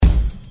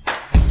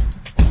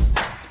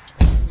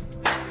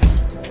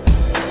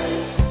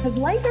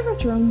life ever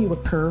thrown you a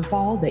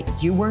curveball that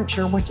you weren't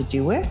sure what to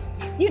do with?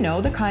 You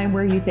know, the kind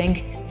where you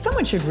think,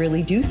 someone should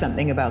really do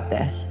something about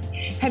this.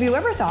 Have you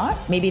ever thought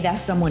maybe that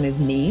someone is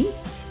me?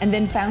 And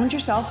then found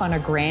yourself on a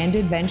grand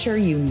adventure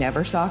you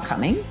never saw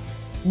coming?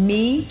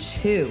 Me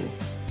too.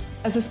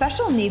 As a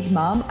special needs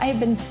mom, I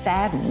have been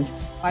saddened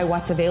by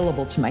what's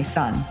available to my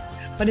son.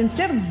 But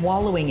instead of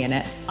wallowing in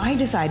it, I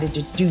decided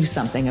to do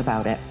something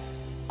about it.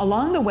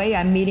 Along the way,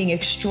 I'm meeting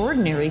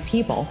extraordinary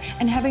people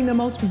and having the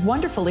most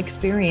wonderful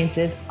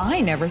experiences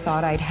I never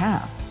thought I'd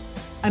have.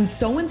 I'm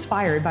so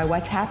inspired by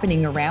what's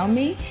happening around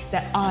me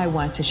that I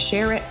want to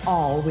share it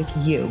all with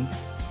you.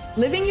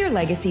 Living Your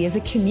Legacy is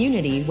a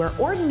community where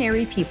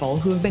ordinary people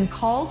who have been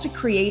called to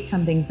create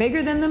something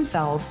bigger than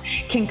themselves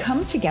can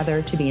come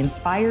together to be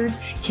inspired,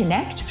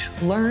 connect,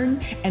 learn,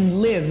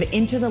 and live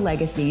into the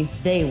legacies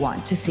they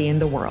want to see in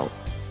the world.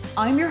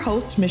 I'm your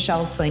host,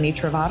 Michelle Slaney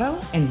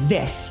Travato, and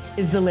this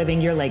is the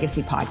Living Your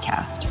Legacy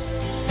podcast.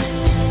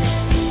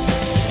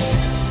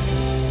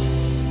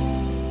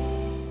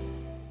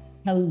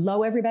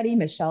 Hello, everybody.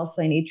 Michelle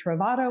Slaney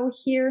Travato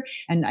here,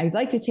 and I'd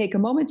like to take a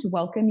moment to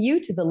welcome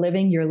you to the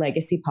Living Your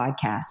Legacy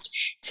podcast.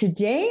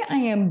 Today, I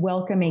am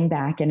welcoming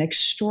back an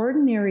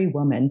extraordinary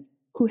woman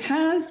who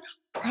has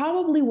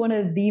probably one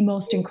of the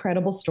most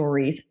incredible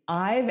stories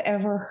I've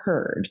ever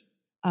heard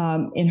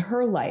in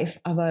her life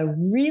of a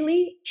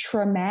really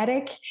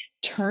traumatic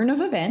turn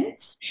of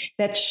events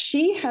that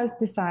she has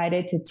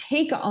decided to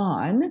take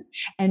on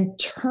and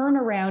turn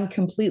around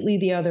completely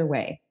the other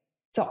way.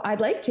 So I'd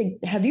like to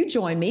have you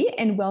join me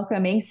in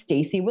welcoming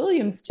Stacy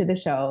Williams to the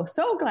show.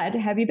 So glad to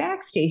have you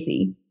back,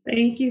 Stacy.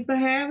 Thank you for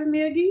having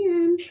me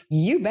again.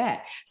 You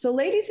bet. So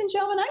ladies and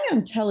gentlemen, I'm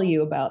going to tell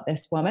you about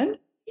this woman.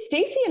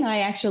 Stacy and I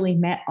actually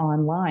met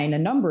online a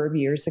number of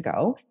years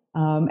ago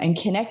and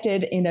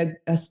connected in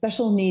a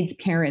special needs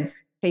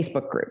parents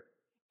Facebook group.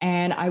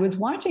 And I was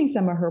watching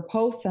some of her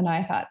posts and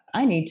I thought,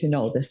 I need to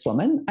know this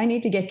woman. I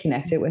need to get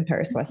connected with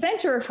her. So I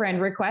sent her a friend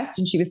request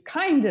and she was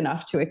kind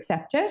enough to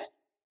accept it.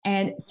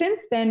 And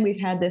since then, we've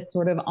had this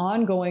sort of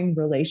ongoing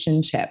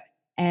relationship.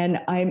 And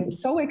I'm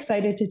so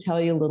excited to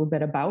tell you a little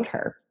bit about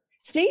her.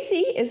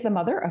 Stacy is the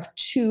mother of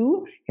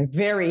two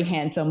very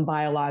handsome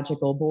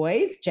biological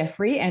boys,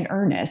 Jeffrey and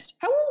Ernest.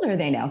 How old are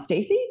they now,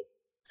 Stacy?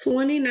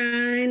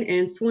 29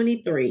 and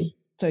 23.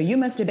 So you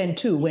must have been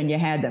 2 when you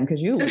had them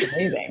because you look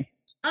amazing.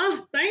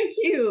 Oh, thank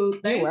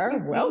you. You are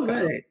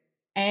welcome.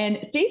 And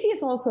Stacy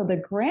is also the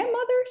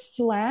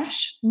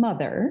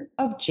grandmother/mother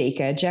of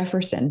Jaka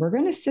Jefferson. We're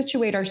going to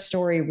situate our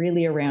story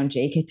really around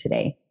Jaka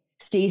today.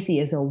 Stacy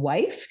is a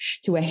wife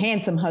to a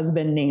handsome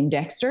husband named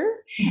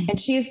Dexter, and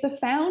she is the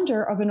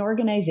founder of an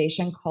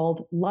organization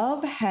called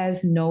Love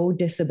Has No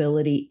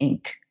Disability,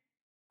 Inc.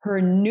 Her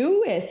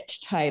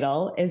newest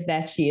title is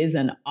that she is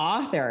an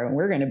author, and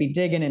we're going to be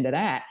digging into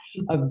that,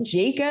 of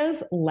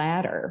Jaka's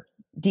Ladder.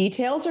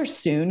 Details are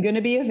soon going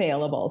to be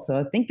available, so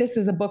I think this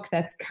is a book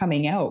that's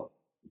coming out.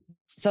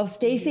 So,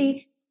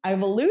 Stacy,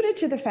 I've alluded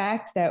to the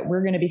fact that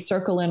we're going to be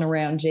circling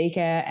around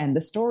Jaka and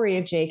the story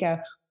of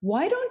Jaka.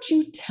 Why don't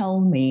you tell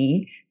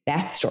me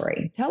that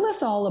story? Tell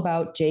us all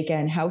about Jaka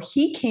and how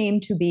he came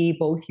to be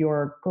both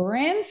your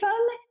grandson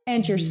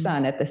and your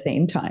son at the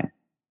same time.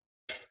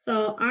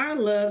 So our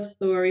love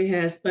story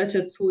has such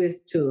a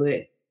twist to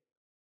it.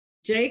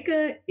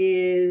 Jaka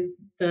is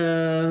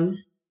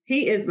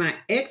he is my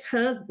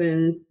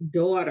ex-husband's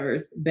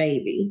daughter's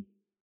baby.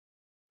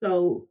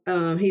 So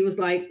he was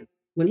like,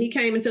 when he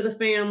came into the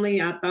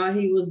family, I thought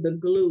he was the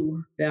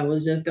glue that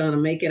was just going to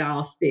make it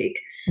all stick.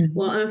 Mm-hmm.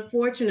 Well,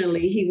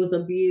 unfortunately, he was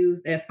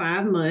abused at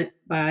 5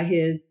 months by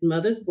his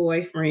mother's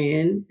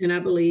boyfriend, and I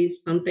believe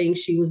some things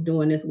she was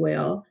doing as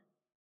well.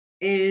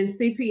 And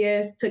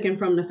CPS took him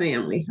from the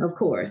family, of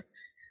course.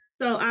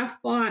 So I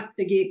fought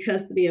to get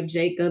custody of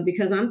Jacob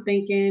because I'm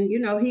thinking,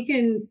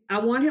 I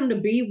want him to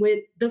be with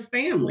the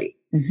family.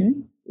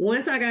 Mm-hmm.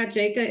 Once I got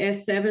Jacob at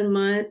 7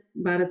 months,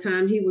 by the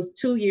time he was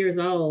 2 years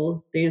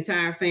old, the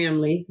entire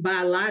family,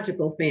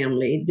 biological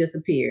family,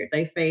 disappeared.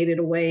 They faded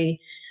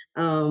away.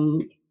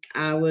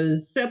 I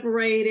was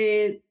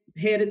separated,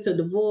 headed to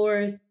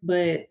divorce,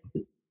 but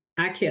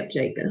I kept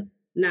Jacob.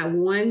 Not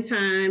one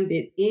time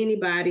did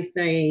anybody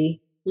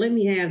say, let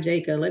me have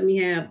Jacob, let me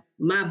have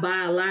my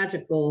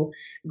biological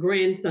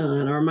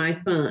grandson or my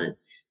son.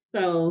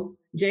 So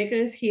Jacob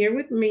is here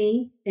with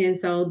me. And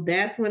so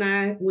that's when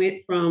I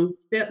went from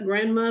step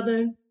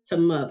grandmother to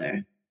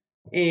mother.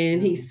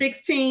 And he's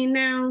 16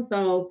 now.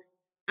 So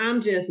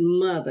I'm just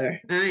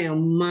mother. I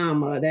am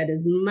mama. That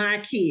is my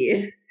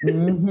kid.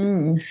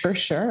 Mm-hmm, for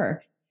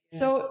sure. Yeah.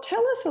 So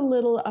tell us a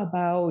little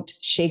about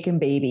Shaken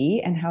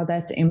Baby and how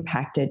that's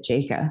impacted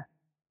Jaka.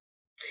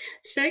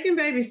 Shaken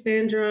baby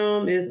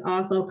syndrome is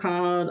also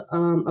called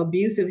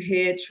abusive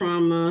head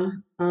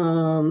trauma.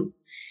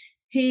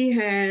 He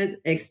had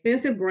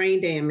extensive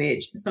brain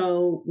damage.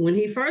 So when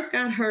he first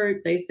got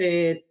hurt, they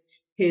said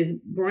his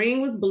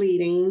brain was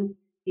bleeding.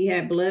 He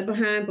had blood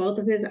behind both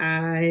of his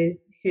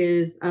eyes.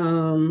 He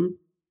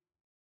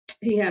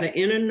had an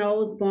inner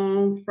nose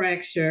bone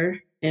fracture,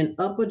 an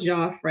upper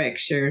jaw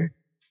fracture,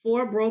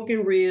 4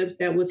 broken ribs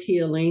that was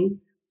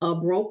healing, a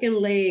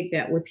broken leg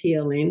that was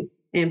healing,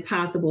 and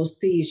possible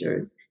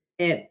seizures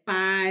at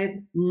 5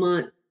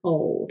 months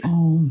old.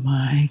 Oh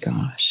my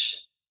gosh.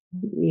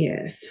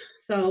 Yes.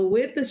 So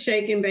with the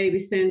shaken baby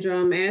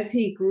syndrome, as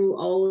he grew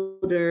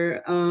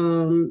older,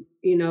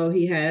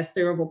 he has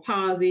cerebral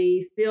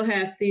palsy, still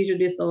has seizure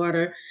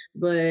disorder,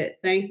 but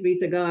thanks be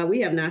to God,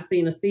 we have not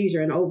seen a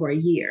seizure in over a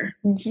year.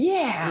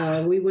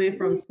 Yeah. We went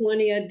from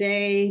 20 a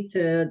day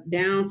to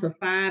down to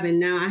 5, and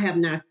now I have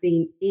not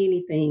seen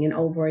anything in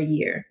over a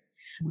year.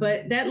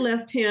 But that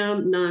left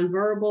him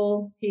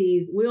nonverbal.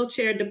 He's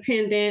wheelchair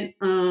dependent.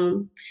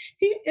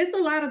 It's a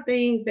lot of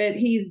things that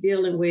he's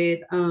dealing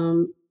with.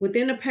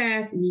 Within the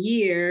past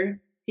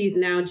year, he's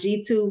now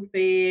G-tube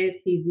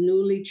fed. He's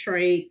newly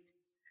trached,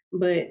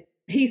 but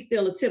he's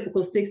still a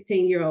typical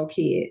 16-year-old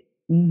kid.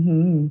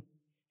 Mm-hmm.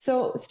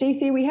 So,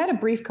 Stacy, we had a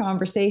brief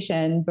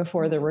conversation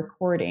before the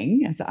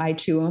recording, as I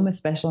too am a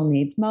special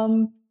needs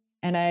mom.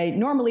 And I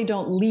normally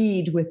don't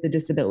lead with the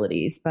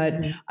disabilities, but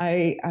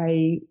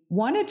I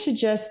wanted to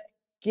just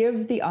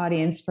give the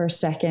audience for a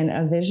second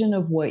a vision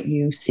of what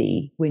you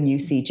see when you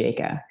see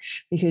Jacob,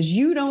 because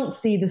you don't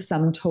see the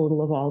sum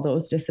total of all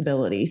those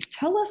disabilities.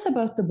 Tell us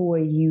about the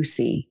boy you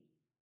see.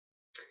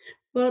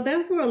 Well,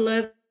 that's where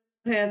Love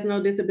Has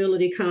No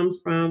Disability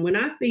comes from. When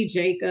I see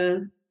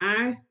Jacob,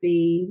 I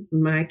see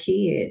my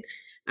kid.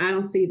 I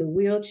don't see the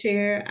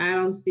wheelchair. I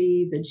don't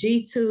see the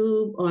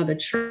G-tube or the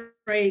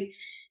trach.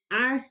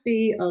 I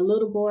see a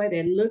little boy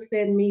that looks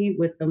at me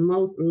with the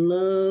most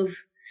love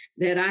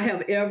that I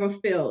have ever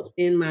felt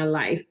in my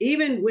life.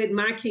 Even with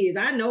my kids,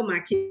 I know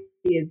my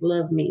kids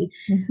love me,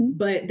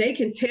 but they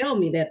can tell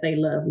me that they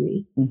love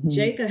me.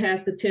 Jacob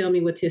has to tell me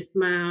with his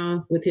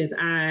smile, with his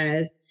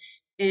eyes,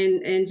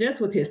 and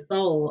just with his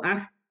soul.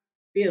 I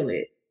feel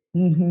it.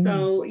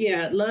 So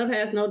yeah, Love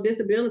Has No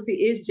Disability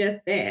is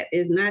just that.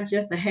 It's not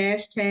just a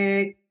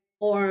hashtag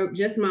or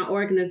just my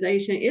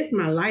organization. It's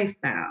my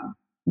lifestyle.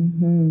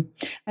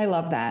 I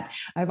love that.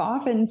 I've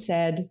often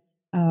said,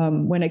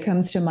 when it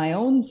comes to my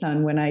own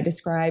son, when I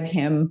describe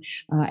him,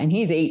 and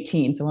he's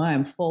 18, so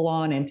I'm full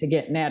on into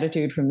getting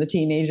attitude from the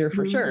teenager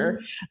for sure,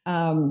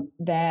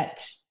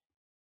 that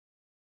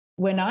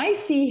when I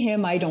see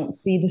him, I don't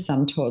see the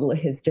sum total of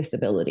his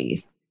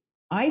disabilities.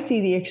 I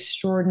see the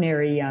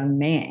extraordinary young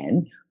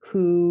man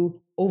who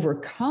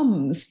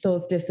overcomes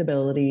those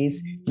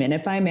disabilities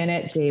minute by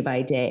minute, day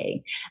by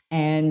day.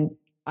 And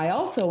I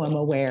also am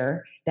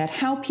aware that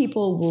how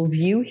people will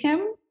view him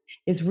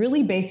is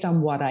really based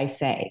on what I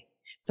say.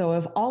 So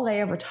if all I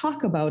ever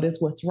talk about is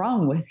what's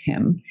wrong with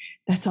him,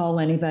 that's all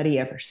anybody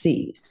ever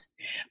sees.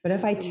 But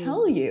if I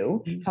tell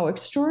you how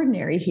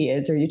extraordinary he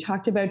is, or you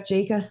talked about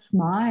Jacob's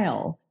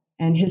smile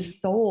and his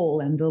soul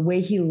and the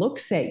way he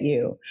looks at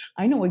you,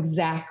 I know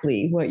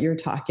exactly what you're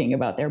talking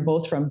about there,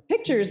 both from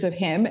pictures of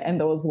him and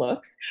those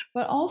looks,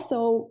 but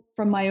also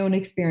from my own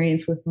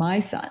experience with my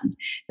son,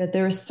 that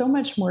there is so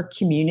much more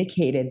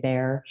communicated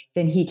there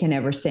than he can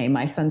ever say.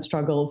 My son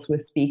struggles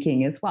with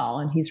speaking as well,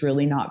 and he's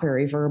really not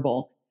very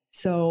verbal.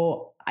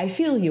 So I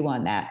feel you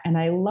on that. And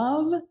I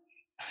love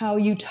how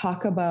you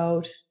talk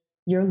about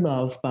your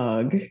love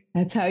bug.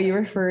 That's how you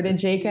refer to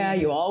Jacob.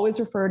 You always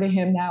refer to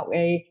him that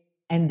way.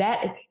 And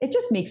that, it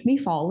just makes me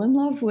fall in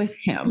love with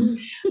him.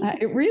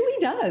 It really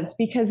does,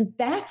 because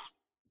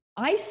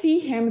I see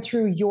him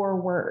through your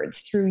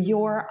words, through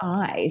your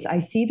eyes. I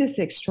see this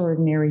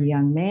extraordinary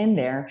young man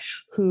there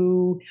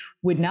who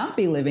would not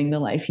be living the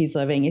life he's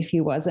living if he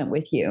wasn't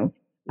with you.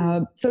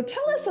 So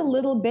tell us a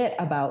little bit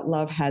about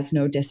Love Has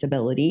No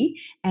Disability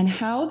and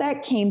how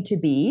that came to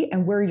be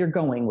and where you're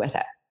going with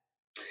it.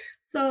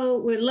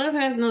 So with Love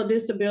Has No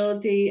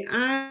Disability,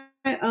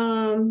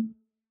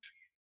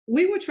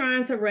 we were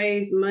trying to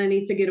raise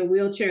money to get a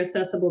wheelchair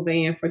accessible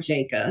van for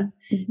Jacob.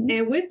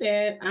 And with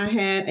that, I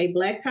had a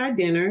black tie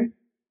dinner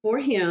for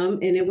him,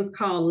 and it was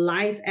called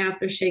Life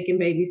After Shaken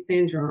Baby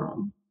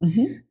Syndrome.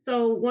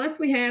 So once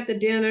we had the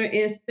dinner,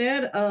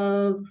 instead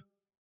of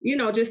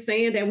just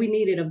saying that we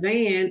needed a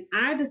van,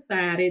 I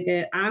decided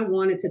that I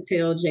wanted to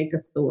tell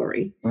Jacob's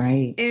story.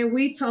 Right. And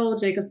we told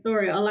Jacob's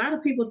story. A lot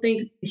of people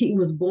think he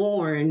was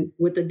born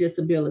with a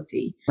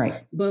disability.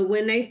 Right. But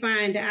when they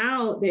find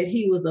out that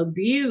he was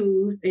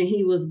abused and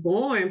he was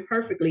born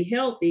perfectly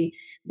healthy,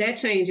 that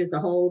changes the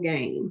whole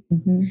game.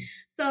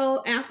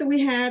 So after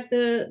we had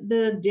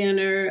the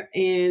dinner,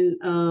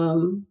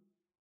 and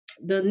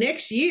the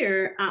next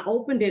year, I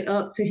opened it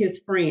up to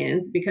his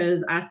friends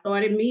because I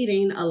started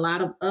meeting a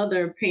lot of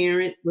other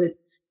parents with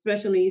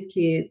special needs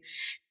kids.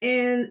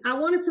 And I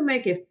wanted to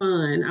make it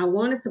fun. I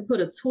wanted to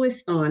put a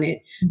twist on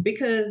it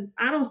because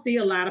I don't see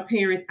a lot of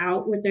parents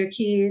out with their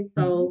kids.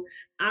 So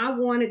I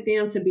wanted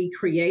them to be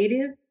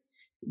creative.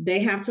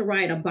 They have to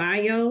write a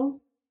bio,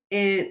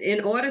 and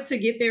in order to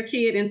get their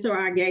kid into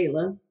our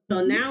gala.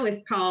 So now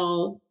it's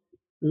called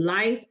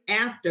Life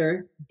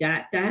After ...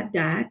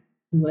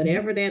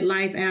 whatever that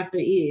life after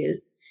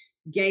is,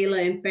 gala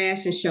and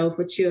fashion show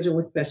for children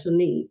with special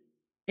needs.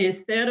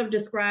 Instead of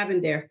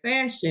describing their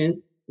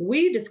fashion,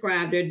 we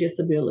describe their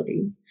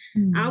disability.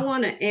 I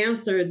want to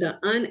answer the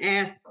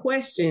unasked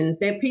questions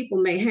that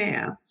people may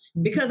have.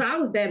 because I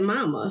was that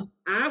mama.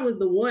 I was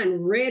the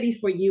one ready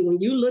for you. When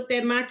you looked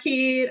at my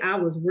kid, I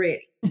was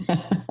ready.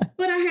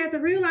 But I had to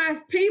realize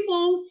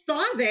people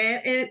saw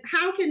that, and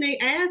how can they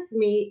ask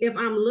me if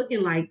I'm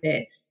looking like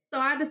that? So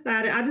I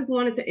decided I just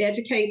wanted to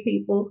educate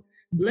people.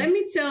 Let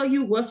me tell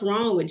you what's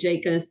wrong with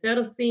Jacob. Instead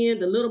of seeing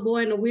the little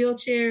boy in the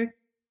wheelchair,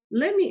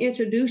 let me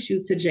introduce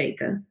you to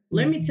Jacob.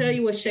 Let me tell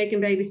you what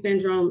shaken baby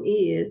syndrome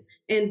is.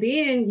 And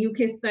then you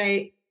can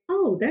say,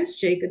 oh, that's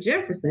Jacob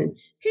Jefferson.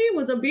 He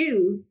was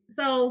abused.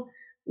 So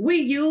we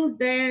use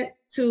that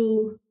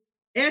to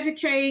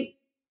educate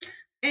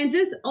and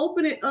just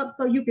open it up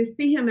so you can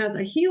see him as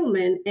a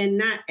human and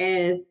not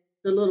as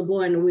the little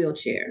boy in the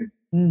wheelchair.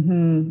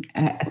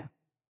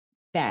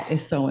 That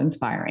is so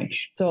inspiring.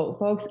 So,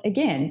 folks,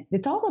 again,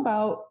 it's all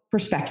about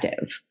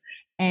perspective.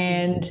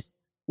 And,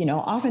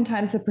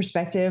 oftentimes the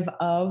perspective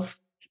of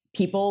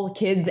people,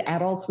 kids,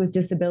 adults with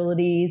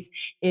disabilities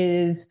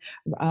is,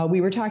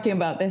 we were talking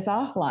about this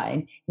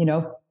offline,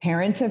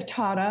 parents have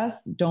taught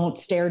us, don't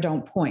stare,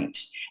 don't point.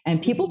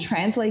 And people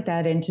translate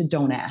that into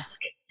don't ask.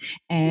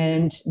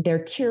 And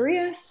they're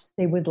curious.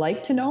 They would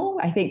like to know.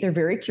 I think they're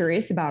very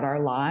curious about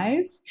our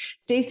lives.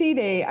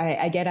 Stacy,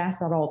 I get asked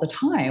that all the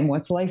time.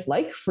 What's life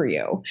like for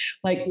you?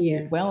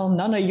 Well,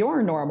 none of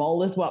your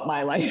normal is what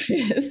my life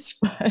is.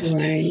 But,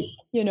 right.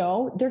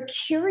 They're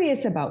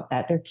curious about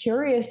that. They're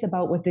curious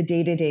about what the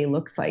day-to-day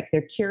looks like.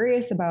 They're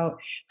curious about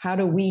how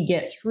do we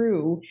get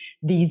through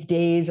these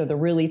days or the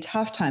really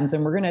tough times.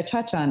 And we're going to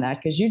touch on that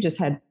because you just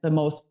had the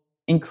most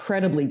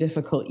incredibly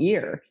difficult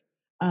year.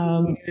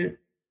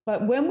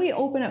 But when we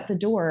open up the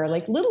door,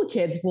 like little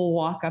kids will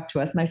walk up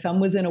to us. My son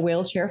was in a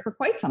wheelchair for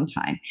quite some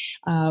time.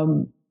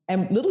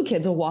 And little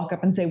kids will walk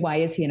up and say, why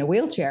is he in a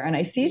wheelchair? And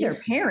I see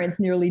their parents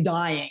nearly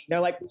dying.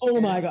 They're like, oh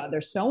my God, they're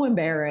so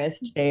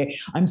embarrassed.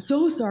 I'm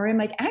so sorry. I'm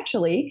like,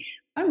 actually,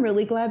 I'm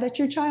really glad that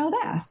your child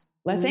asked.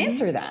 Let's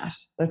answer that.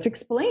 Let's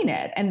explain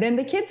it. And then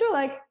the kids are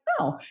like,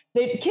 oh,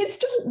 the kids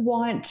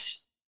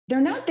they're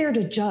not there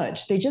to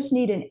judge. They just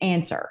need an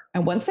answer.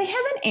 And once they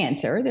have an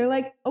answer, they're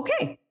like,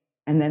 okay.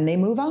 And then they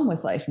move on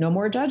with life. No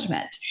more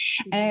judgment.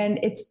 And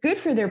it's good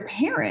for their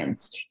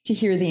parents to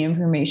hear the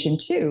information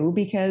too,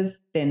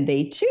 because then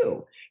they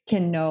too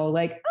can know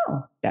like,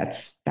 oh,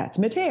 that's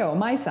Mateo,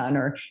 my son,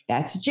 or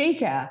that's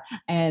Jacob.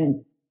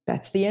 And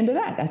that's the end of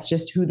that. That's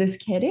just who this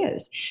kid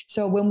is.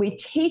 So when we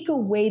take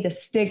away the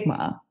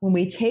stigma, when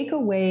we take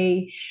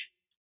away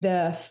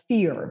the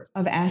fear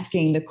of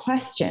asking the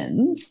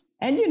questions.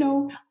 And,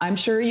 I'm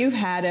sure you've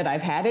had it.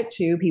 I've had it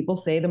too. People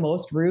say the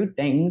most rude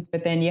things,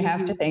 but then you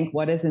have to think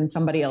what is in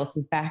somebody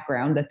else's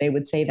background that they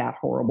would say that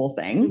horrible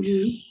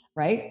thing.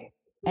 Right.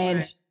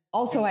 And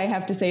also I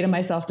have to say to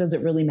myself, does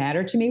it really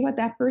matter to me what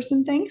that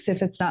person thinks?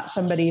 If it's not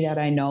somebody that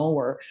I know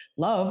or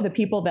love, the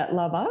people that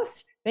love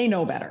us, they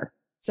know better.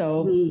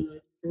 So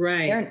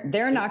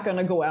they're not going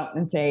to go out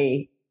and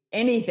say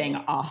anything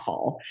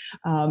awful.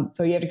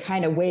 So you have to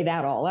kind of weigh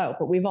that all out.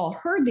 But we've all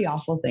heard the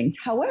awful things.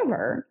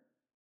 However,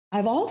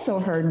 I've also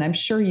heard, and I'm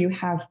sure you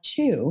have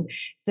too,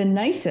 the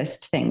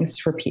nicest things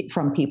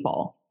from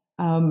people.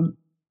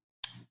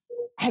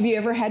 Have you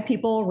ever had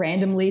people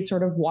randomly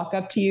sort of walk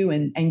up to you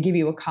and give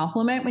you a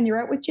compliment when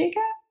you're out with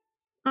Jacob?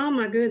 Oh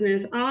my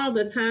goodness, all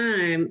the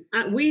time.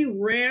 We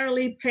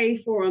rarely pay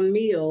for a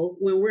meal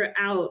when we're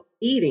out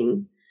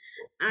eating.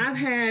 I've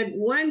had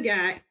one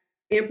guy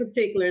in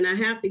particular, and I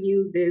have to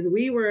use this.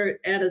 We were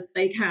at a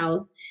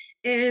steakhouse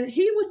and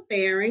he was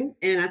staring,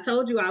 and I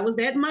told you I was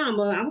that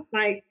mama. I was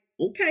like,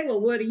 okay,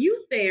 well, what are you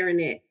staring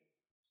at?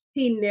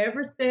 He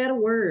never said a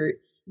word,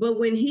 but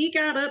when he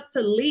got up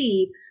to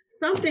leave,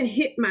 something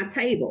hit my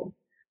table.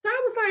 So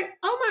I was like,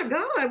 oh my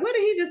God, what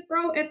did he just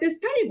throw at this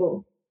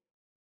table?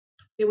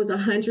 It was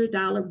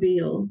 $100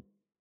 bill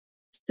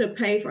to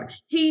pay for.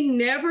 He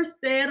never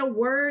said a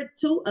word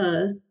to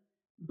us,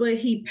 but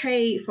he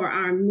paid for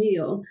our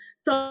meal.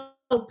 So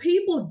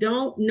people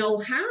don't know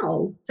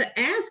how to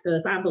ask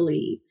us, I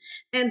believe.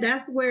 And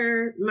that's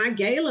where my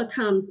gala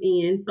comes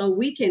in, so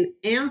we can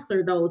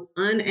answer those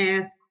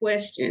unasked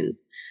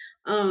questions.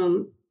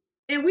 And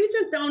we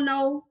just don't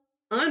know,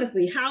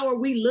 honestly, how are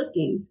we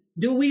looking?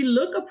 Do we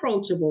look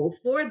approachable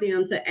for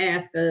them to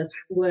ask us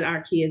what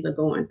our kids are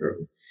going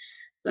through?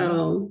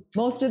 So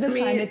most of the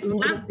time it's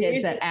little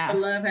kids that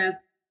ask.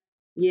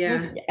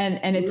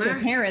 And it's their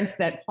parents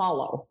that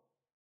follow,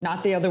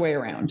 not the other way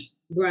around.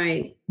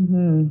 Right.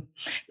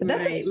 But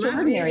that's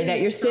extraordinary that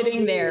you're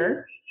sitting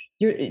there,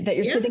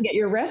 sitting at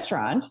your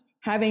restaurant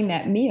having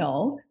that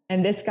meal,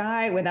 and this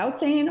guy, without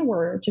saying a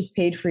word, just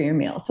paid for your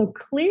meal. So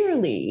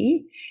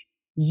clearly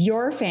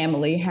your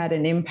family had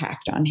an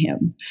impact on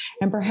him,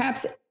 and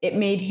perhaps it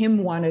made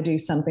him want to do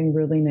something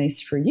really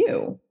nice for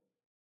you.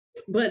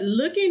 But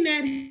looking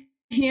at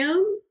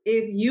him,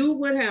 if you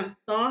would have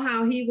saw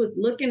how he was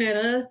looking at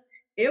us,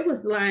 it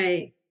was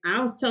like, I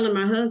was telling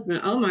my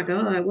husband, oh my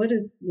God, what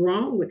is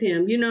wrong with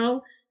him?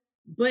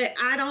 But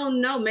I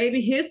don't know,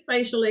 maybe his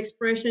facial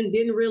expression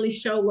didn't really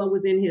show what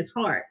was in his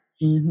heart.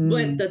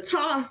 But the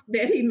toss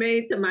that he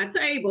made to my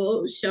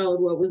table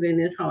showed what was in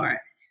his heart.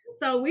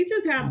 So we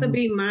just have to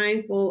be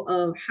mindful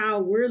of how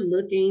we're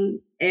looking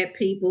at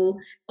people.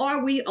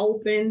 Are we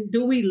open?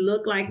 Do we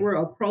look like we're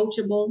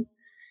approachable?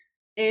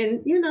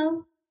 And,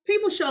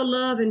 people show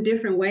love in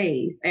different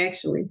ways,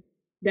 actually.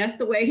 That's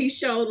the way he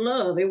showed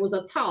love. It was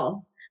a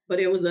toss, but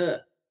it was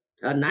a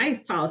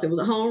nice toss. It was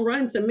a home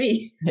run to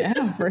me.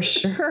 Yeah, for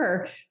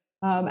sure.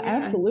 Yeah,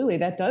 Absolutely.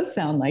 That does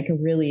sound like a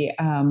really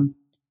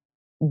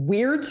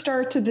weird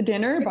start to the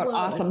dinner, but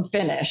awesome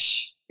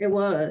finish. It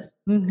was.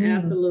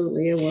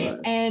 Absolutely, it was.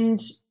 And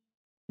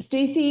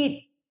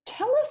Stacy,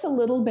 tell us a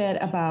little bit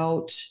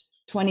about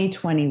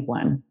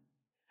 2021.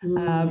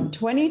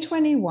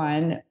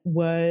 2021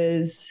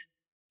 was,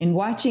 in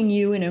watching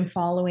you and in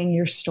following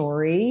your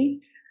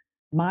story,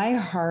 my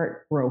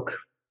heart broke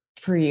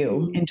for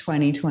you in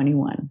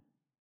 2021.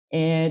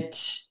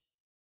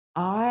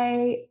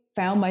 I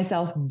found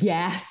myself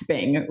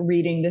gasping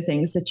reading the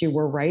things that you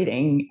were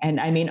writing. And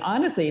I mean,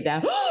 honestly,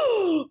 that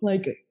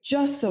like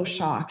just so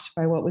shocked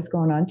by what was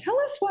going on. Tell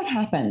us what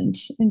happened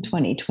in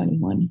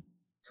 2021.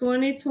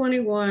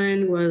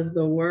 2021 was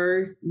the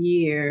worst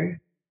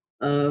year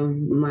of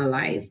my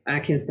life. I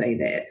can say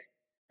that.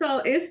 So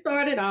it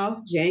started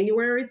off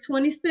January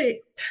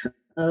 26th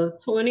of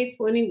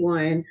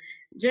 2021.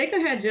 Jacob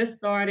had just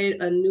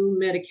started a new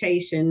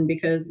medication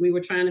because we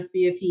were trying to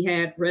see if he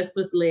had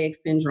restless leg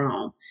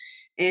syndrome.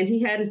 And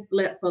he hadn't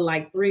slept for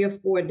like 3 or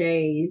 4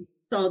 days.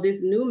 So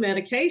this new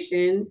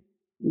medication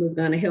was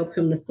going to help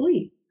him to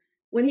sleep.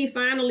 When he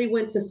finally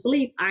went to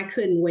sleep, I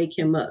couldn't wake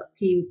him up.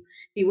 He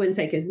wouldn't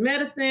take his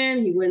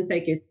medicine. He wouldn't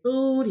take his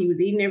food. He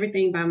was eating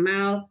everything by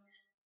mouth.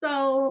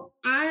 So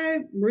I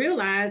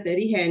realized that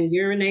he hadn't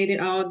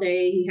urinated all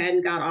day. He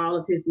hadn't got all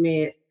of his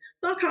meds.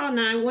 So I called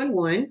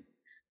 911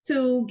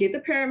 to get the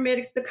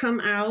paramedics to come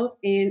out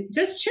and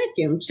just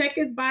check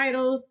his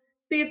vitals,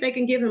 see if they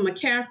can give him a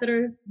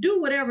catheter,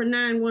 do whatever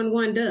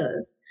 911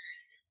 does.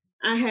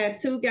 I had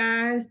 2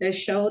 guys that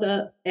showed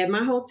up at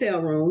my hotel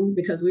room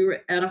because we were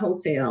at a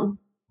hotel.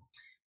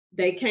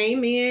 They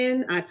came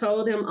in. I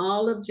told them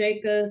all of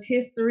Jacob's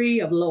history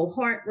of low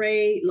heart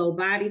rate, low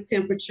body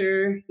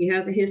temperature. He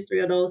has a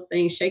history of those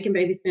things, shaken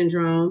baby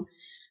syndrome.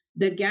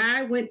 The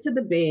guy went to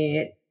the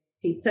bed.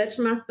 He touched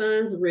my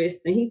son's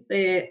wrist and he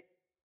said,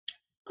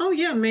 "Oh,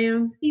 yeah,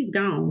 ma'am, he's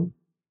gone."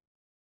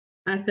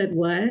 I said,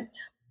 "What?"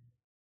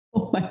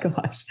 Oh, my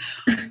gosh.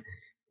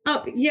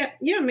 "Oh, yeah,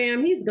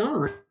 ma'am, he's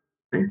gone."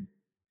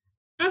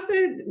 I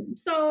said,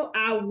 so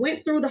I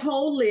went through the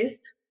whole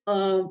list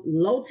of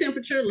low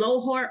temperature, low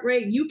heart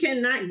rate. You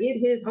cannot get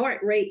his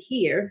heart rate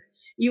here.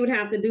 You would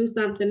have to do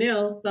something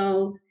else.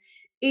 So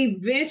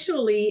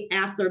eventually,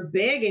 after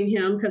begging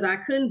him, because I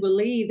couldn't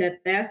believe that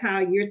that's how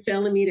you're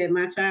telling me that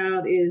my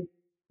child is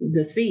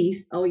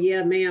deceased. "Oh,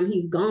 yeah, ma'am,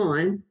 he's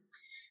gone."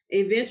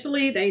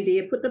 Eventually, they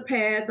did put the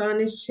pads on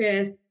his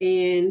chest,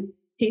 and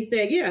he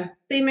said, "Yeah,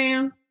 see,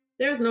 ma'am,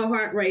 there's no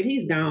heart rate.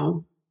 He's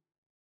gone."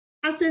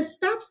 I said,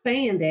 "Stop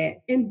saying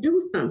that and do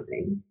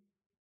something."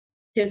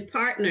 His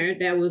partner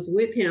that was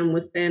with him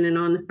was standing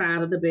on the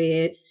side of the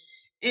bed.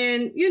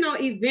 And,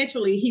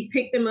 eventually he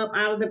picked him up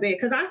out of the bed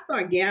because I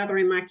started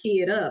gathering my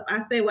kid up. I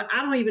said, "Well,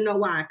 I don't even know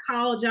why I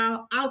called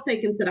y'all. I'll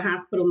take him to the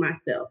hospital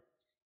myself."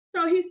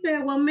 So he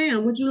said, "Well,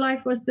 ma'am, would you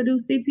like for us to do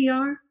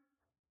CPR?"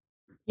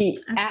 He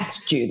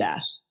asked you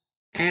that?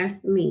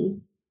 Asked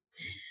me.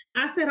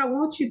 I said, "I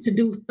want you to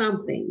do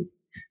something."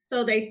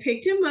 So they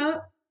picked him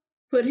up,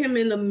 put him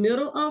in the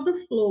middle of the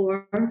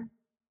floor,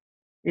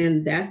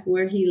 and that's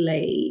where he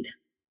laid.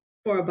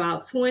 For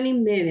about 20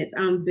 minutes,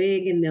 I'm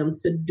begging them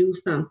to do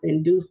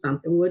something, do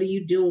something. "What are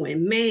you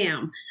doing?"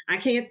 "Ma'am, I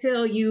can't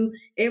tell you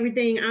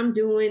everything I'm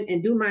doing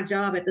and do my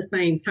job at the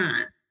same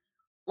time."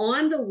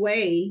 On the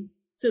way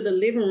to the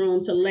living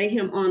room to lay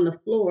him on the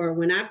floor,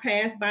 when I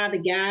passed by the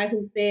guy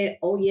who said,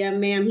 "Oh, yeah,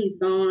 ma'am, he's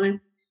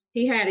gone,"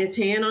 he had his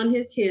hand on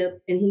his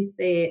hip and he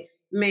said,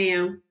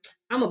 "Ma'am,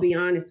 I'm going to be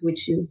honest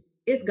with you.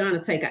 It's going to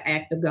take an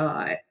act of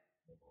God."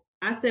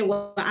 I said,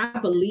 "Well, I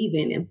believe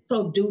in him,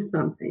 so do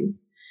something."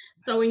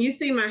 So when you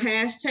see my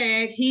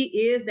hashtag, he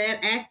is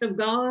that act of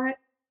God,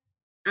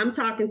 I'm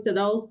talking to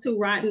those 2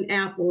 rotten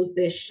apples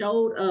that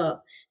showed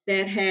up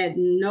that had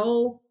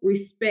no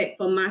respect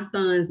for my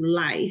son's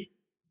life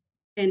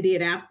and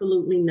did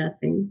absolutely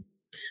nothing.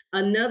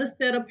 Another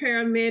set of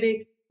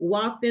paramedics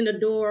walked in the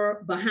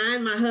door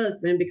behind my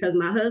husband because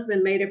my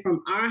husband made it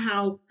from our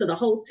house to the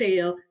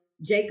hotel.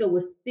 Jacob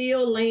was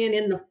still laying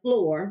in the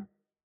floor.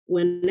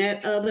 When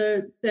that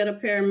other set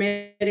of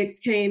paramedics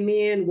came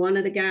in, one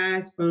of the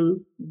guys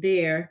from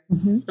there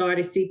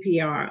started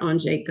CPR on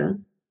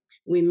Jacob.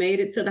 We made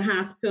it to the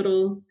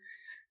hospital.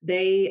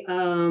 They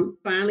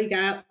finally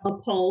got a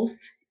pulse,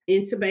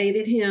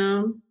 intubated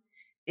him,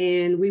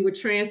 and we were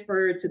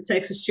transferred to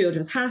Texas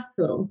Children's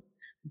Hospital.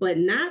 But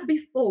not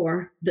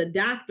before the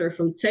doctor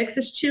from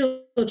Texas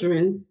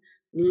Children's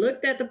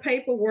looked at the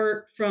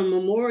paperwork from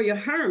Memorial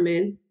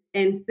Hermann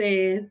and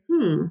said,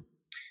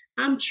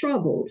 "I'm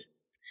troubled.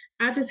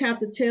 I just have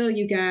to tell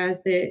you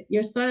guys that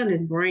your son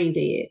is brain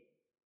dead."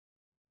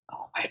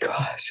 Oh my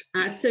gosh.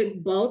 I took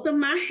both of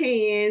my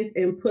hands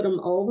and put them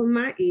over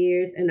my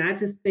ears and I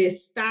just said,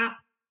 "Stop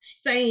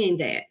saying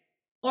that.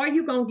 Are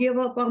you going to give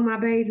up on my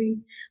baby?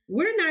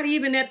 We're not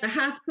even at the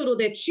hospital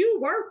that you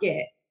work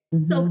at.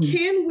 So Mm-hmm.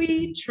 can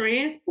we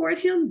transport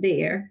him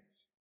there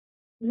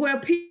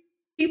where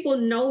people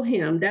know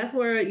him? That's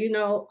where,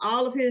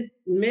 all of his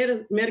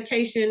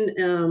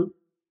medication,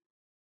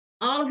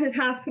 all of his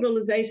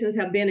hospitalizations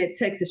have been at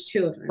Texas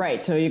Children.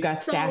 Right. So you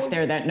got staff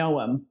there that know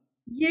him.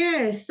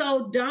 Yes.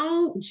 So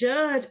don't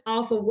judge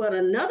off of what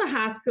another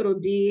hospital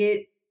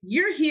did.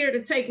 You're here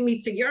to take me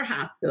to your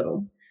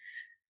hospital.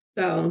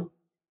 So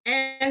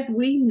as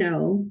we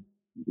know,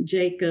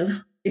 Jacob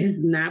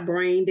is not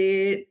brain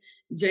dead.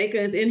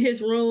 Jacob is in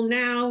his room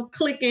now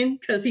clicking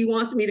because he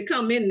wants me to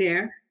come in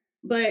there.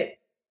 But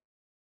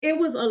it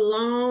was a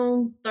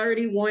long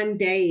 31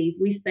 days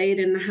we stayed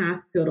in the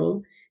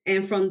hospital.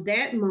 And from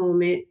that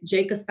moment,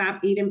 Jacob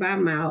stopped eating by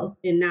mouth,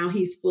 and now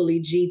he's fully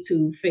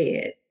G-tube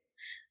fed.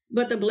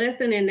 But the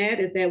blessing in that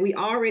is that we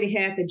already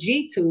had the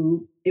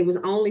G-tube. It was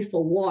only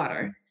for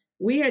water.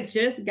 We had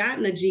just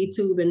gotten a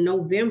G-tube in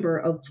November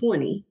of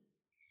 20.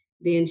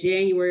 Then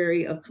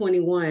January of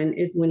 21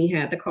 is when he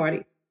had the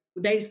cardiac.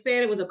 They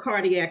said it was a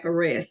cardiac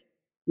arrest,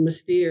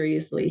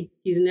 mysteriously.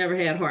 He's never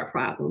had heart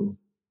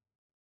problems.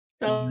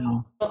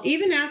 So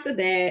even after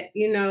that,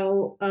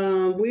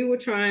 we were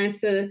trying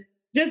to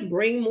just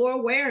bring more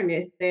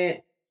awareness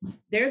that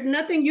there's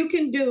nothing you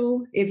can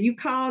do if you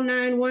call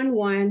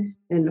 911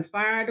 and the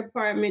fire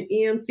department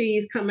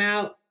EMTs come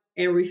out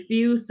and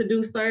refuse to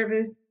do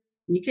service.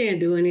 You can't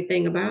do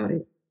anything about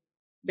it.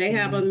 They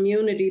have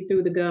immunity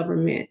through the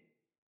government.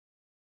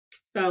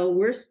 So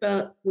we're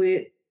stuck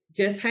with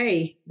just,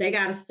 hey, they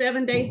got a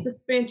 7-day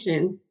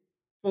suspension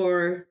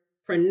for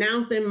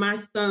pronouncing my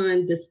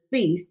son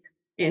deceased,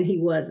 and he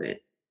wasn't.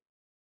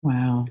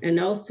 Wow. And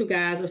those two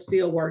guys are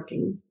still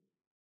working.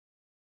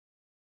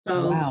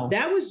 So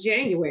that was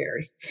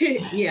January.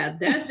 Yeah,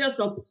 that's just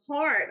a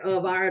part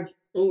of our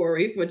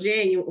story for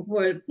January,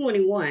 for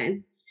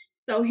 21.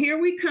 So here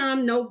we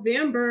come,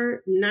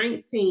 November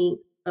 19th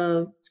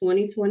of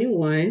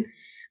 2021.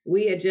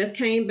 We had just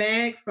came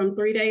back from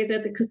 3 days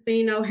at the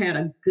casino, had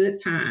a good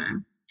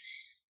time.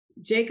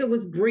 Jacob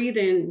was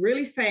breathing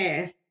really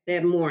fast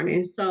that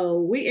morning.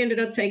 So we ended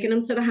up taking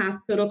him to the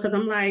hospital because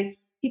I'm like,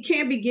 he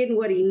can't be getting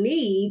what he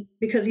needs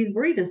because he's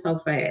breathing so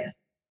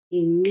fast.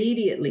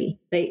 Immediately,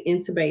 they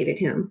intubated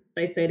him.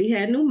 They said he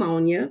had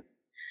pneumonia.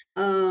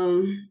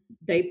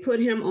 They put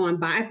him on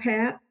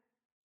BiPAP,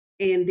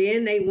 and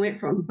then they went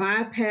from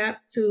BiPAP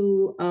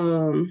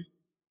to,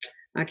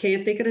 I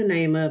can't think of the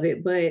name of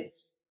it, but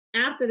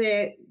after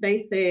that, they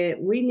said,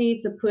 we need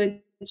to put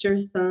your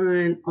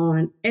son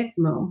on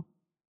ECMO.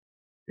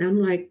 And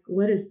I'm like,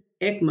 what is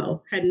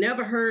ECMO? Had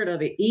never heard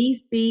of it.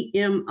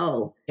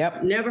 ECMO.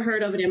 Yep. Never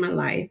heard of it in my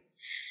life.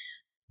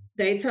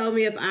 They told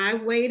me if I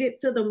waited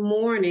till the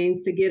morning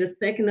to get a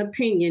second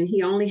opinion,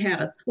 he only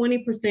had a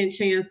 20%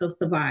 chance of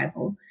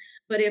survival.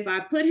 But if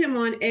I put him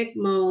on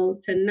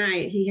ECMO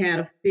tonight, he had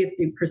a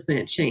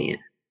 50%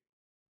 chance.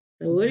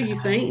 So what are you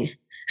saying?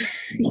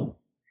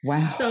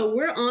 Wow. So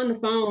we're on the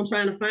phone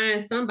trying to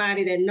find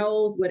somebody that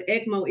knows what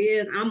ECMO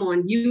is. I'm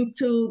on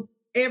YouTube,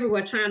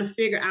 everywhere, trying to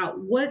figure out,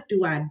 what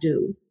do I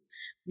do?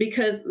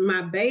 Because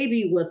my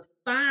baby was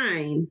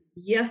fine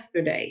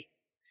yesterday,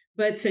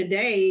 but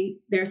today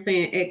they're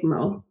saying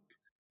ECMO.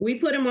 We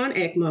put him on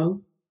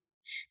ECMO.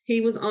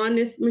 He was on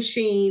this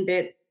machine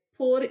that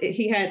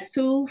he had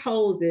 2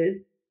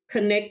 hoses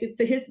connected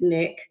to his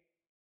neck.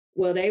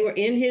 Well, they were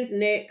in his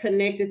neck,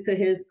 connected to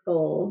his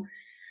skull.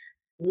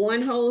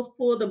 One hose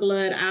pulled the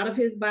blood out of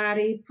his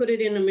body, put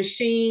it in a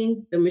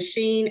machine. The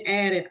machine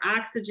added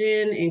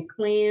oxygen and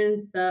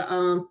cleansed the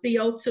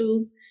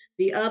CO2.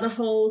 The other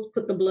hose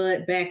put the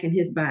blood back in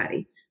his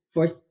body.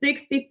 For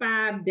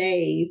 65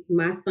 days,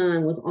 my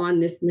son was on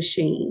this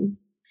machine.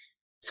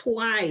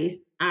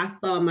 Twice, I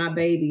saw my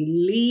baby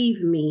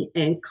leave me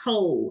and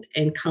cold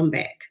and come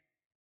back.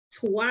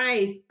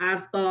 Twice, I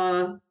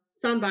saw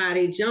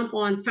somebody jump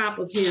on top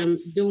of him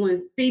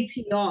doing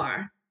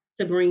CPR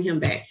to bring him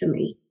back to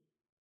me.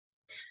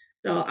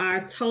 So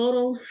our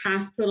total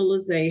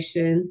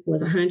hospitalization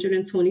was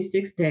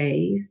 126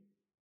 days.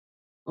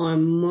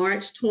 On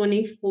March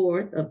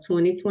 24th of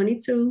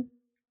 2022,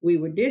 we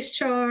were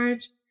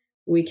discharged.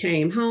 We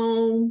came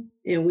home,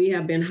 and we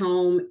have been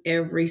home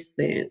ever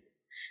since.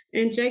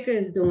 And Jacob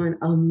is doing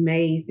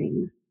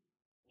amazing.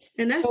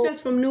 And that's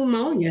just from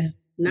pneumonia,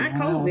 not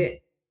COVID.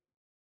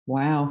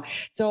 Wow.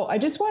 So I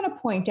just want to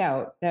point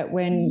out that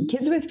when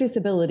kids with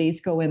disabilities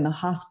go in the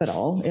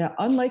hospital,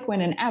 unlike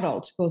when an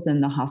adult goes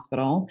in the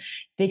hospital,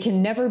 they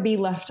can never be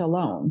left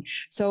alone.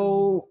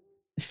 So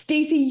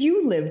Stacy,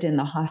 you lived in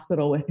the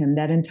hospital with him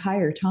that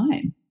entire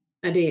time.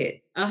 I did.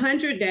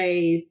 100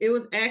 days. It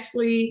was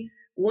actually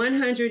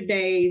 100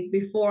 days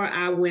before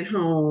I went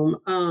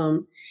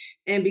home.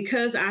 And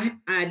because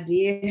I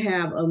did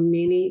have a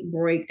mini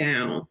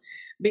breakdown,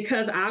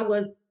 because I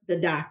was the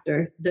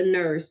doctor, the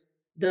nurse,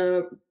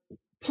 the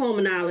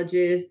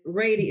pulmonologist,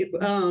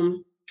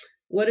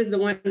 what is the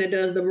one that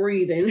does the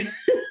breathing?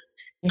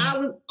 I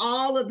was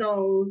all of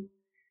those,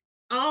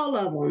 all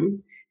of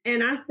them.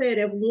 And I said,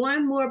 if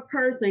one more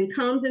person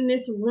comes in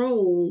this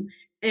room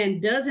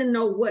and doesn't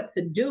know what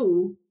to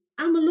do,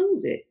 I'm going to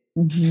lose it.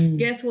 Mm-hmm.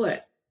 Guess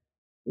what?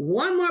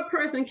 One more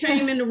person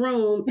came in the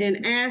room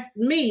and asked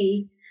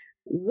me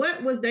what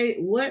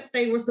treatment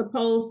they were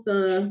supposed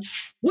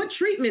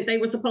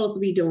to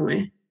be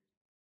doing.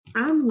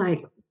 I'm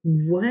like,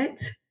 what?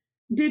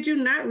 Did you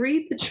not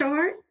read the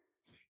chart?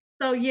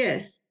 So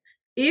yes,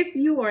 if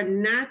you are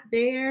not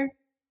there,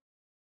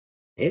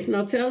 it's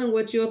no telling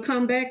what you'll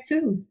come back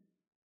to.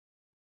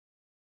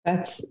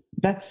 That's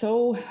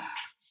so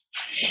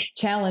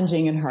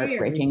challenging and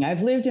heartbreaking.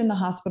 I've lived in the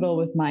hospital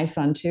with my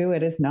son too.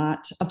 It is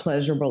not a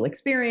pleasurable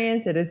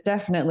experience. It is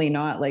definitely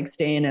not like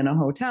staying in a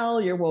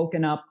hotel. You're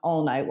woken up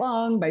all night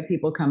long by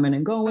people coming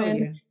and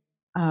going.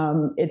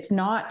 Oh, yeah. It's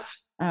not,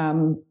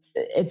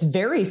 it's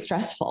very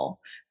stressful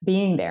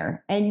being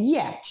there. And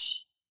yet,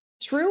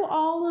 through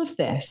all of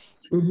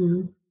this,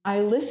 mm-hmm. I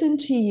listened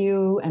to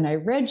you and I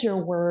read your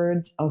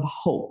words of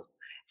hope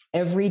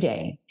every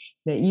day,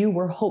 that you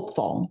were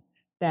hopeful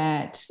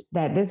that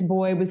this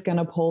boy was going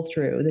to pull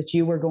through, that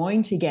you were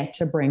going to get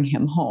to bring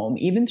him home,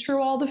 even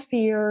through all the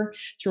fear,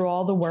 through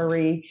all the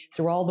worry,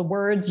 through all the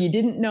words you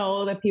didn't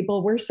know that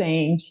people were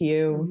saying to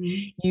you.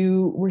 Mm-hmm.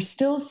 You were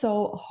still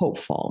so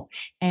hopeful.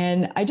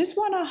 And I just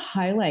want to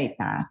highlight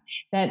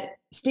that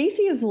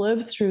Stacy has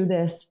lived through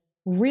this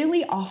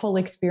really awful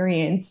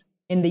experience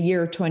in the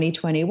year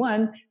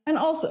 2021, and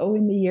also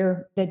in the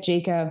year that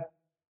Jacob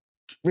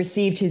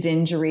received his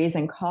injuries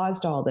and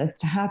caused all this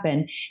to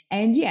happen.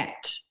 And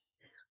yet,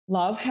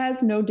 Love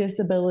Has No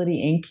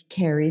Disability Inc.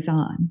 carries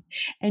on,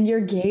 and your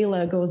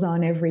gala goes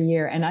on every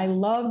year. And I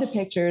love the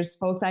pictures,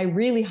 folks. I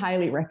really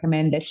highly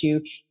recommend that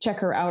you check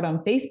her out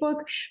on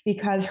Facebook,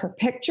 because her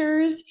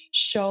pictures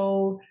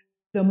show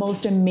the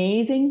most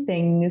amazing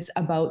things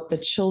about the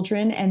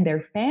children and their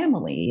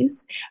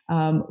families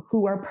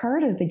who are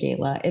part of the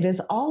gala. It is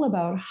all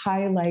about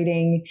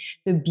highlighting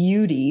the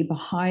beauty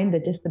behind the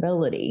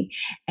disability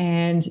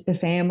and the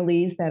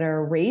families that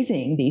are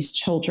raising these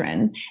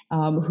children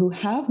who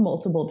have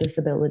multiple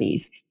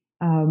disabilities.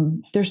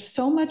 There's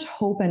so much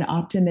hope and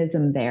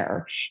optimism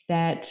there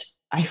that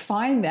I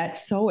find that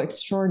so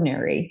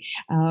extraordinary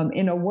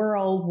in a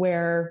world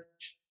where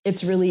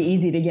it's really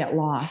easy to get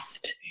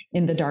lost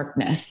in the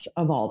darkness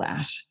of all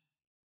that.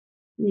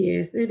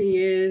 Yes, it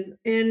is.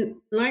 And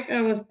like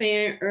I was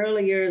saying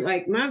earlier,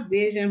 like my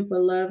vision for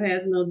Love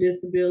Has No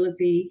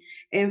Disability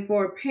and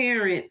for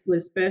parents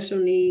with special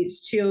needs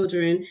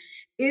children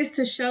is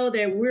to show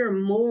that we're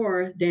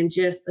more than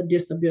just a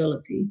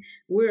disability.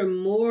 We're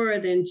more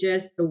than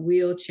just the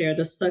wheelchair,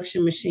 the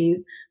suction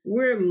machines.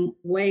 We're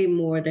way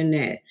more than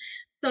that.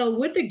 So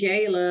with the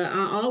gala,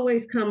 I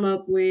always come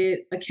up with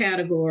a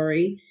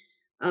category.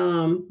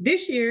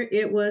 This year,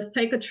 it was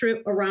Take a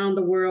Trip Around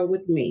the World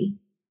with Me.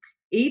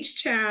 Each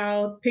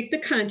child picked a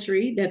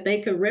country that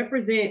they could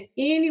represent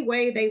any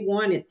way they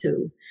wanted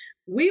to.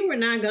 We were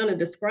not going to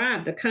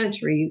describe the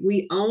country.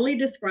 We only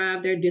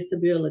described their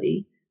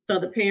disability. So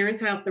the parents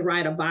have to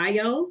write a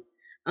bio,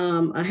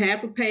 a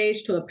half a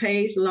page to a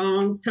page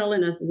long,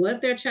 telling us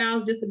what their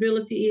child's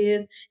disability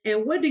is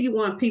and what do you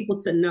want people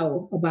to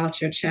know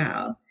about your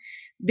child.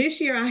 This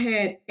year, I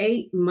had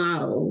 8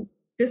 models.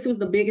 This was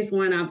the biggest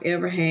one I've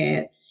ever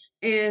had.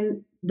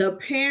 And the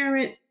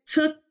parents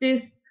took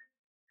these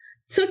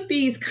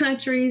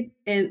countries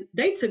and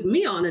they took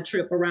me on a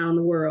trip around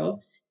the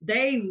world.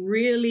 They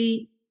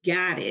really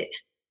got it.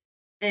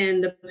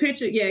 And the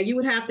picture, yeah, you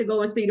would have to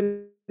go and see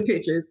the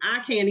pictures. I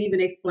can't even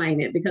explain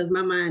it because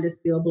my mind is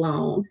still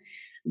blown.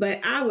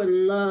 But I would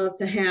love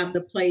to have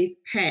the place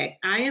packed.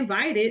 I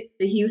invited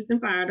the Houston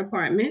Fire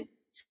Department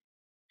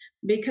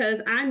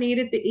because I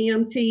needed the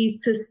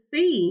EMTs to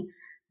see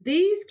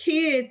these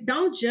kids.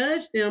 Don't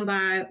judge them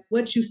by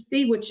what you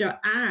see with your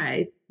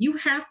eyes. You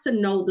have to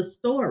know the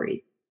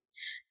story.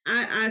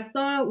 I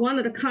saw one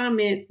of the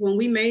comments when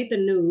we made the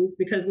news,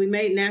 because we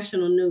made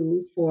national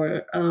news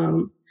for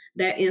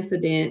that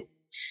incident.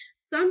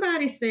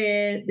 Somebody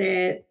said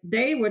that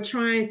they were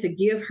trying to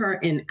give her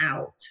an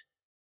out.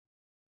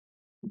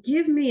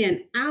 Give me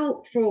an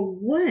out for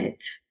what?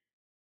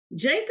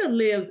 Jacob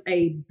lives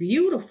a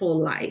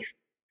beautiful life.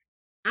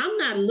 I'm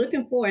not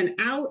looking for an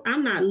out.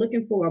 I'm not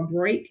looking for a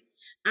break.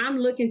 I'm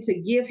looking to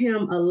give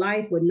him a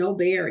life with no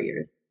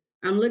barriers.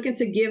 I'm looking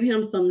to give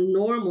him some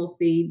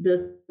normalcy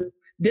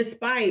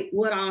despite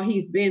what all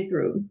he's been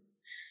through.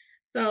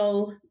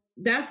 So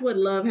that's what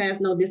Love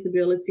Has No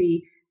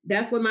Disability.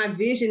 That's what my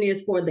vision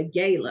is for the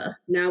gala.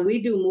 Now,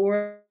 we do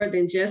more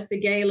than just the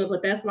gala,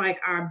 but that's like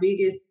our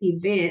biggest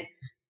event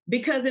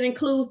because it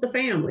includes the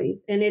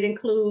families and it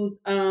includes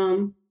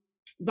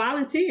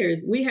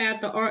volunteers. We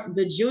had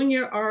the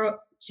junior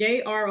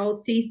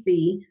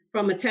JROTC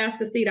from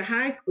Atascocita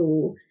High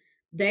School.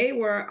 They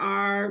were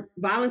our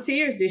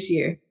volunteers this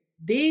year.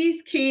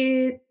 These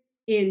kids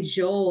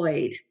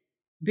enjoyed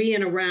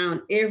being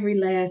around every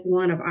last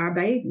one of our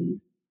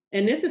babies.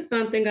 And this is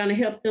something going to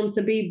help them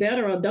to be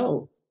better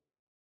adults.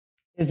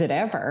 is it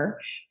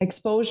ever?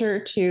 Exposure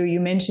to, you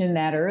mentioned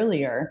that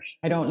earlier.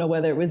 I don't know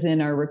whether it was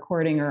in our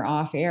recording or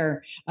off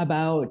air,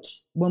 about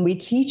when we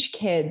teach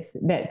kids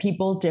that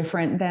people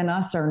different than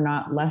us are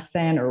not less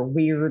than or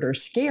weird or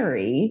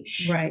scary,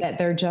 Right. that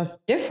they're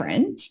just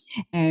different.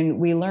 And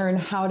we learn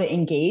how to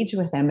engage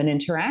with them and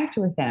interact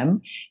with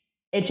them.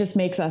 It just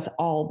makes us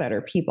all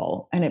better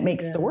people, and it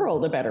makes the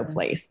world a better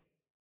place.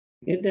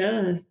 It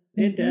does.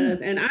 It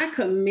does. And I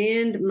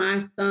commend my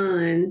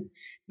sons,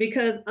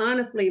 because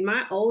honestly,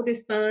 my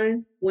oldest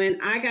son, when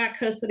I got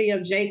custody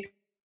of Jacob,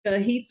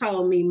 he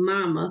told me,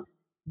 Mama,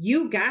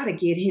 you got to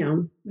get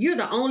him. You're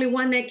the only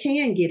one that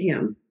can get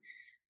him.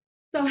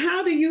 So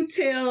how do you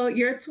tell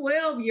your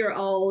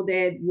 12-year-old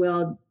that,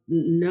 well,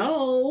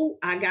 no,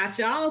 I got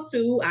y'all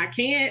too. I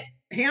can't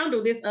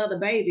handle this other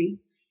baby.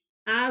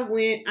 I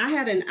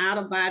had an out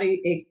of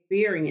body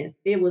experience.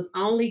 It was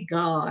only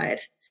God.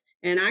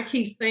 And I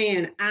keep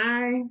saying,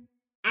 I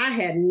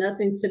had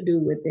nothing to do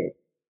with it.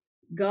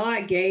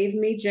 God gave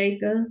me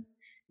Jacob.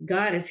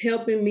 God is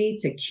helping me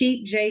to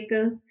keep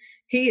Jacob.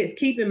 He is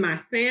keeping my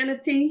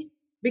sanity,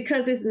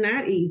 because it's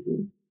not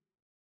easy.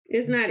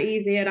 It's not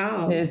easy at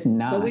all. It's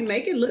not. But we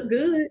make it look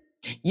good.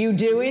 You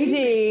do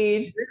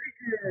indeed.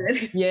 Really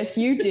good. Yes,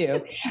 you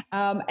do.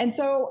 And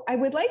so I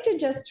would like to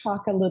just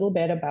talk a little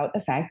bit about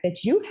the fact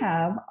that you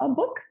have a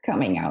book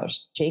coming out,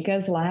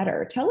 Jacob's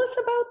Ladder. Tell us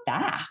about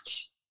that.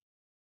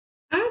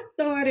 I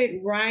started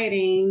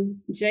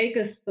writing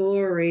Jacob's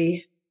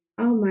story,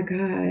 oh my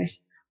gosh,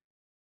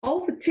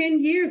 over 10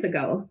 years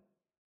ago.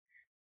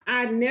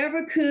 I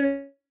never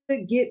could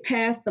get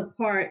past the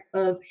part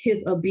of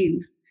his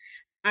abuse.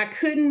 I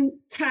couldn't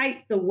type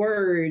the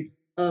words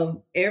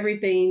of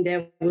everything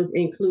that was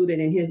included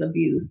in his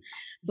abuse.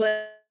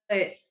 But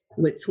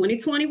with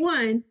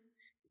 2021,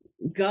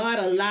 God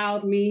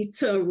allowed me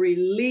to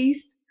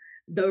release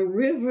the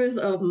rivers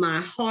of my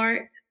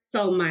heart.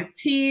 So my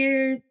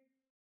tears,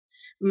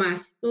 my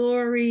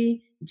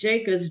story,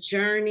 Jacob's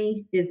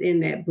journey is in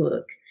that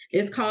book.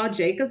 It's called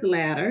Jacob's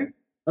Ladder,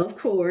 of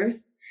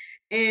course,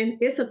 and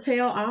it's a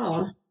tell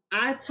all.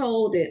 I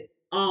told it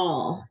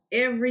all,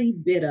 every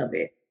bit of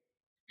it.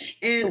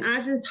 And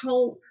I just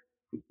hope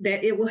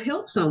that it will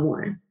help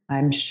someone.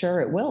 I'm sure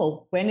it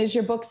will. When is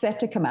your book set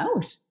to come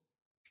out?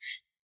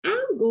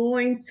 I'm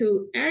going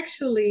to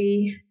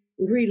actually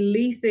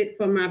release it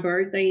for my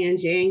birthday in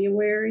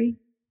January,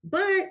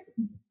 but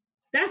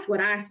that's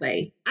what I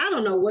say. I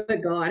don't know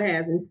what God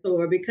has in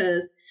store,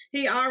 because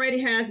he already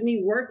has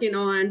me working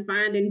on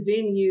finding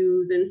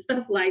venues and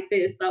stuff like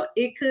this. So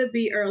it could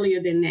be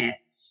earlier than that.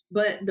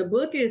 But the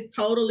book is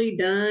totally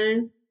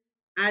done.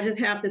 I just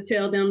have to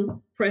tell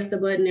them, press the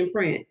button and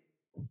print.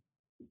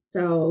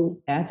 So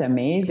that's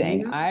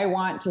amazing. I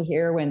want to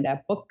hear when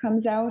that book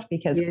comes out,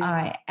 because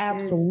I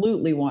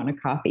absolutely want a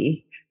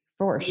copy.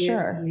 For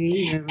sure.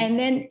 And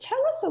then tell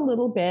us a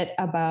little bit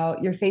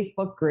about your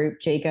Facebook group,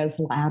 Jacob's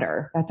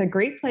Ladder. That's a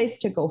great place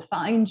to go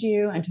find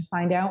you and to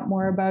find out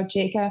more about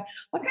Jacob.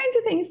 What kinds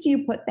of things do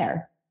you put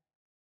there?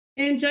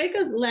 In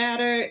Jacob's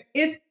Ladder,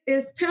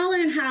 it's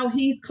telling how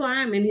he's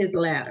climbing his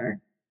ladder,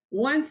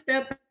 one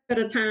step at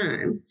a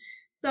time.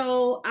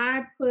 So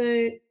I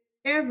put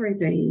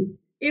everything.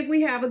 If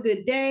we have a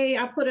good day,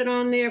 I put it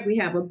on there. If we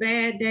have a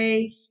bad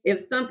day, if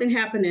something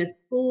happened at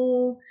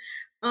school,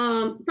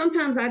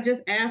 sometimes I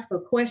just ask a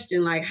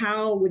question like,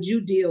 how would you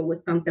deal with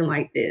something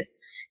like this?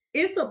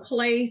 It's a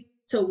place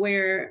to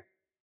where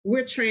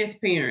we're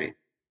transparent.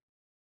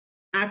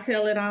 I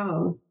tell it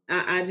all.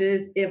 I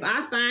just, if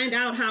I find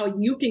out how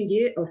you can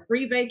get a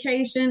free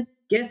vacation,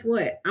 guess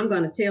what? I'm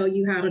going to tell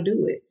you how to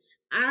do it.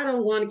 I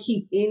don't want to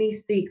keep any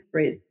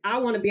secrets. I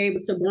want to be able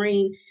to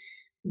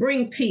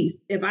bring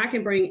peace. If I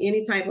can bring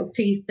any type of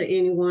peace to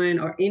anyone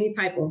or any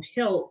type of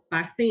help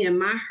by seeing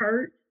my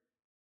hurt,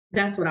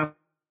 that's what I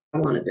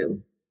want to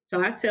do.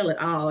 So I tell it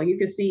all. You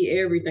can see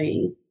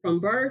everything from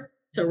birth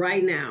to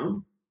right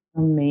now.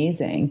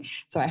 Amazing.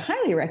 So I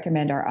highly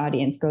recommend our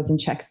audience goes and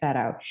checks that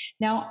out.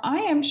 Now, I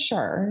am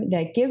sure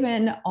that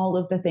given all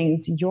of the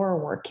things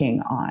you're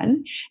working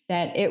on,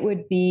 that it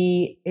would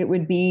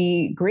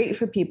be great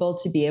for people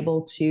to be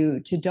able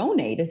to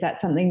donate. Is that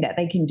something that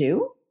they can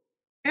do?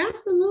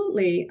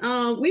 Absolutely.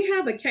 We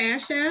have a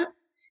Cash App,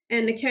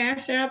 and the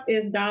Cash App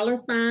is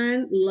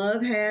 $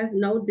 Love Has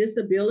No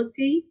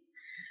Disability.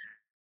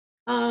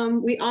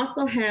 We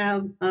also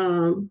have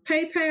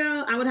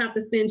PayPal. I would have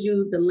to send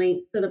you the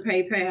link to the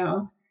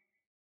PayPal.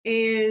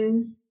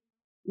 And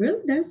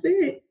really, that's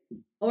it.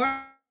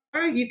 Or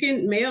you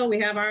can mail. We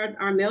have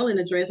our mailing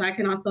address. I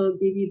can also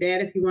give you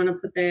that if you want to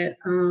put that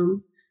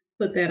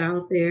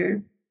out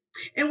there.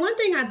 And one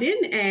thing I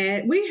didn't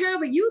add, we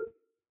have a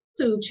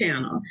YouTube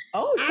channel.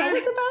 Oh, tell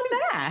us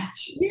about that.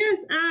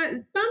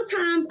 Yes,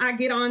 sometimes I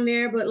get on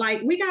there, but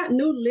like we got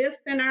new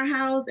lifts in our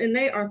house, and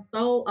they are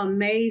so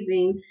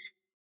amazing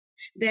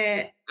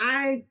that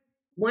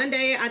one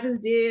day I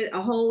just did a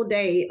whole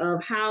day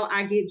of how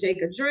I get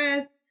Jacob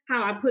dressed,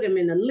 how I put him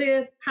in the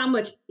lift, how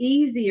much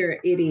easier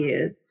it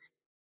is.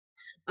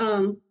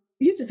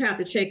 You just have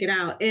to check it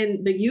out.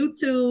 And the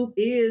YouTube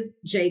is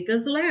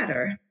Jacob's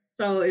Ladder.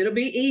 So it'll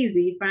be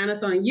easy. Find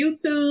us on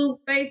YouTube,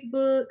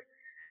 Facebook,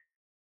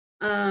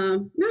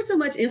 not so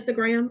much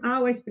Instagram. I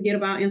always forget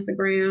about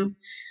Instagram,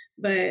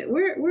 but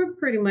we're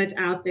pretty much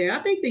out there. I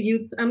think the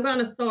YouTube, I'm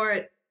gonna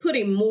start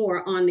putting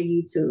more on the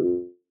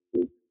YouTube.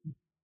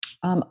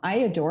 I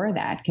adore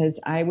that because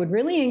I would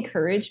really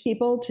encourage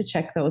people to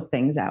check those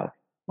things out.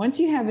 Once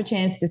you have a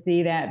chance to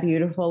see that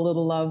beautiful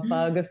little love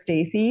bug of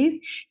Stacy's,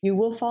 you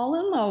will fall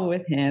in love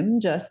with him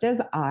just as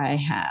I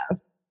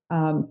have.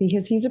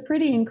 Because he's a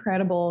pretty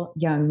incredible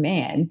young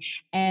man,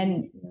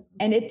 and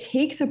it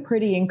takes a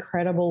pretty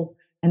incredible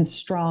and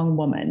strong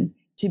woman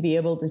to be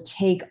able to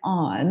take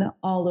on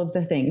all of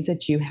the things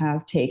that you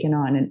have taken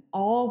on and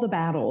all the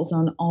battles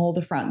on all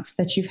the fronts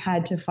that you've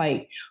had to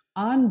fight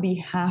on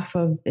behalf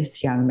of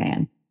this young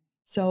man.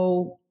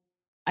 So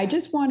I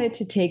just wanted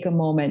to take a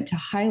moment to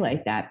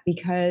highlight that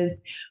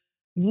because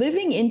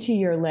living into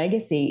your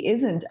legacy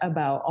isn't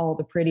about all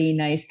the pretty,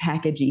 nice,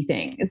 packagey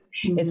things.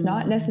 Mm-hmm. It's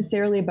not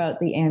necessarily about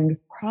the end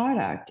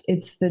product.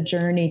 It's the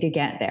journey to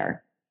get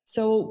there.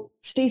 So,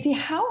 Stacy,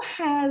 how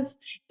has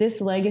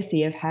this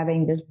legacy of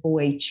having this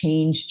boy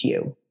changed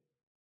you?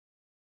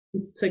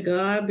 To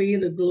God be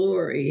the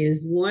glory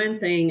is one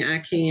thing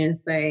I can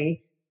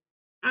say.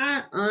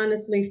 I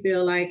honestly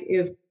feel like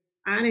if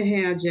I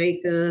didn't have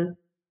Jacob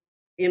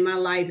in my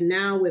life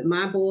now with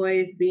my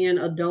boys being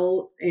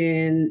adults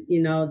and,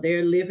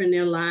 they're living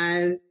their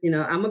lives,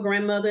 I'm a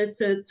grandmother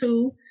to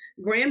 2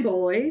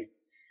 grandboys,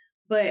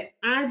 but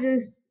I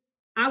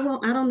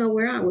don't know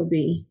where I would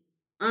be.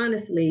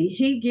 Honestly,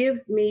 he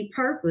gives me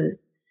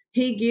purpose.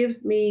 He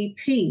gives me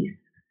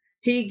peace.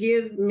 He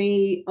gives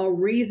me a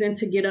reason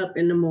to get up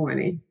in the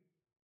morning.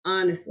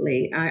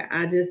 Honestly,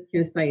 I just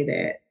can say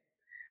that.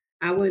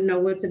 I wouldn't know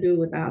what to do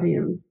without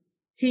him.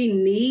 He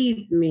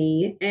needs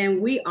me, and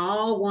we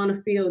all want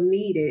to feel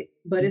needed,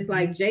 but it's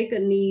like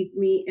Jacob needs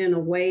me in a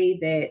way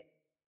that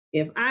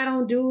if I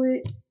don't do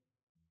it,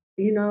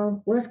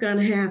 what's going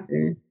to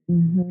happen?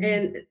 Mm-hmm.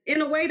 And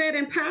in a way that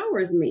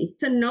empowers me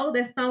to know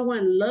that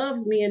someone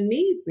loves me and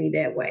needs me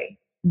that way.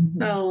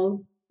 Mm-hmm.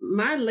 So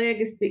my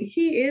legacy,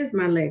 he is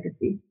my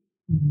legacy.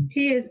 Mm-hmm.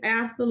 He is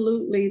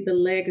absolutely the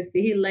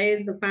legacy. He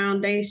lays the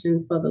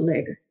foundation for the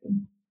legacy.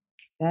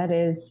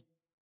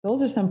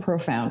 Those are some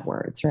profound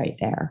words right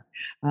there.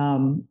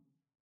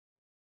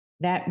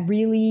 That's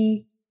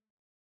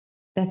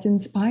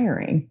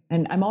inspiring.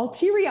 And I'm all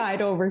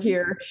teary-eyed over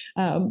here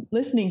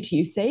listening to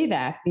you say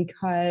that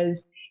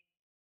because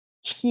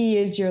he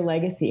is your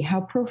legacy.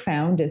 How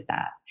profound is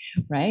that,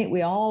 right?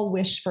 We all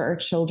wish for our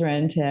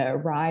children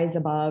to rise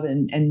above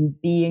and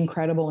be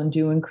incredible and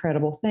do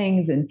incredible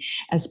things. And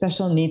as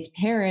special needs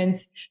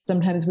parents,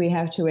 sometimes we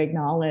have to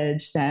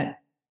acknowledge that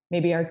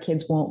maybe our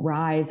kids won't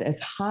rise as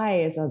high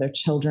as other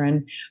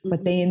children,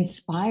 but they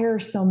inspire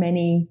so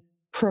many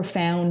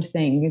profound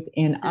things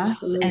in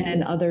us and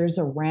in others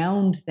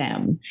around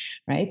them,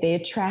 right? They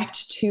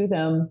attract to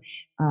them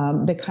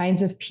the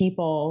kinds of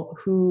people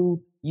who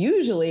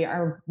usually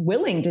are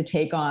willing to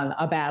take on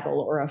a battle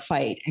or a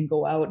fight and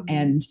go out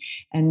and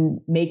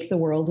make the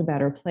world a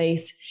better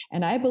place.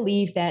 And I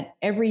believe that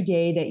every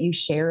day that you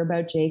share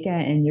about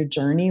Jacob and your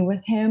journey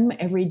with him,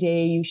 every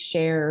day you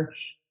share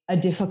a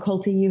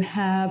difficulty you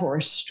have or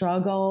a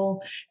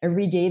struggle,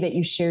 every day that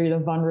you share the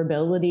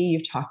vulnerability,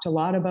 you've talked a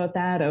lot about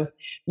that of,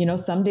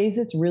 some days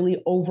it's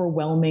really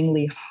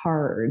overwhelmingly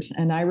hard.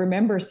 And I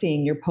remember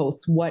seeing your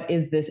posts, what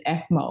is this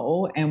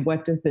ECMO and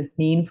what does this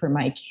mean for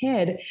my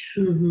kid?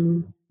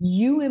 Mm-hmm.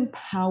 You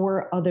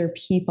empower other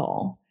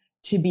people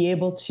to be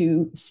able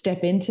to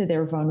step into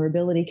their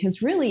vulnerability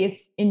because really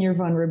it's in your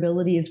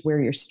vulnerability is where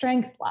your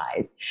strength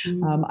lies.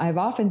 Mm-hmm. I've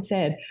often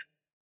said,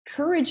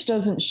 courage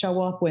doesn't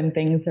show up when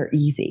things are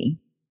easy,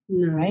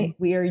 right?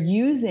 We are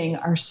using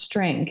our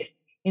strength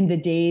in the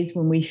days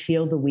when we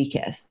feel the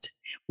weakest.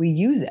 We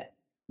use it.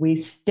 We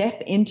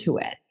step into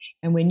it.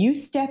 And when you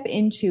step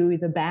into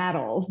the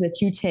battles that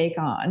you take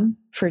on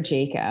for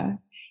Jacob,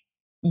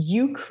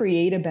 you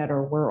create a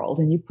better world.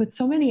 And you put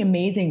so many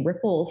amazing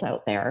ripples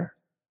out there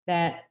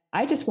that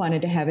I just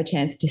wanted to have a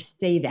chance to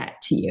say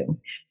that to you.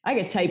 I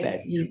could type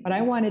it, but I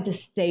wanted to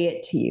say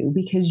it to you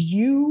because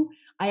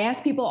I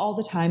ask people all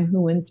the time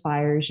who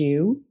inspires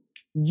you.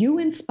 You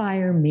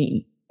inspire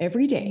me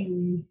every day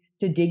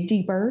to dig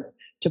deeper,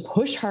 to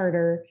push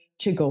harder,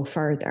 to go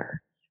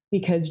further,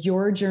 because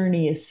your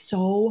journey is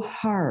so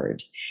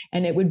hard.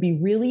 And it would be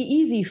really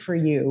easy for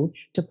you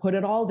to put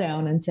it all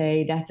down and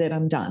say, that's it,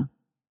 I'm done.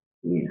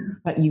 Yeah.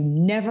 But you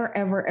never,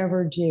 ever,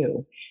 ever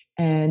do.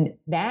 And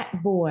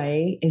that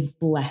boy is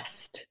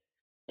blessed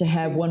to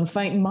have one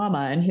fighting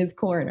mama in his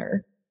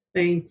corner.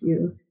 Thank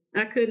you.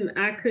 I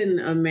couldn't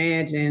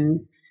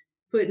imagine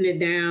putting it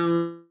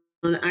down.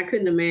 I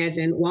couldn't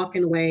imagine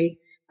walking away.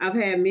 I've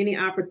had many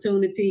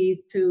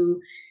opportunities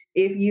to,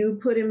 if you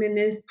put him in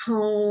this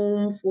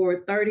home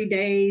for 30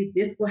 days,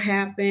 this will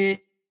happen.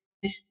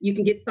 You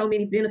can get so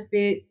many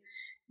benefits.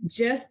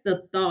 Just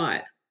the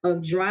thought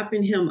of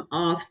dropping him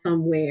off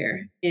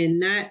somewhere and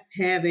not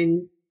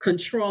having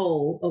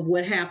control of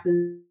what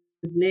happens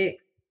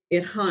next,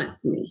 it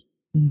haunts me.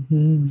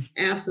 Mm-hmm.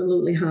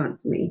 Absolutely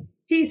haunts me.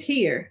 he's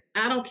here.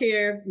 I don't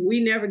care if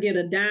we never get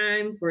a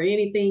dime for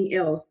anything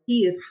else.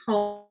 He is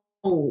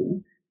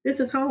home. This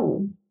is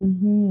home.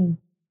 Mm-hmm.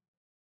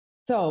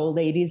 So,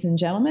 ladies and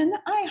gentlemen,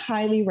 I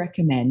highly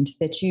recommend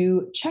that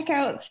you check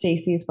out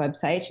Stacy's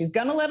website. She's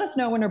going to let us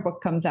know when her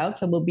book comes out,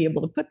 so we'll be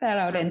able to put that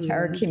out into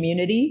our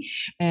community.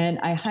 And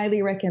I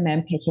highly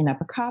recommend picking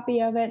up a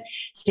copy of it.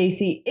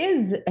 Stacy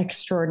is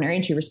extraordinary,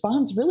 and she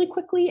responds really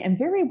quickly and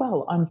very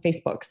well on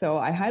Facebook. So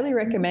I highly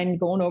recommend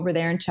going over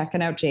there and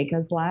checking out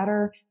Jacob's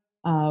Ladder.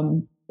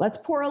 Let's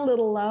pour a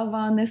little love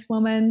on this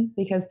woman,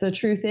 because the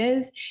truth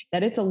is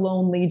that it's a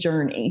lonely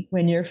journey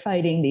when you're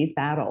fighting these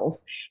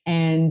battles.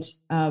 And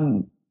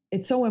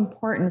it's so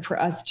important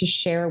for us to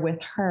share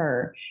with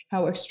her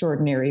how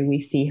extraordinary we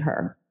see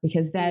her,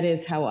 because that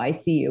is how I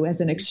see you,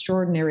 as an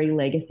extraordinary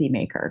legacy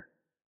maker.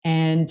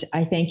 And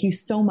I thank you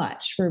so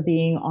much for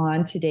being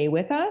on today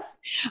with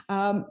us.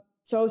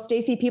 So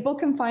Stacy, people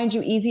can find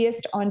you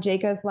easiest on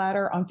Jacob's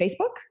Ladder on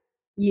Facebook?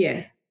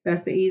 Yes,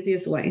 that's the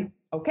easiest way.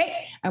 Okay.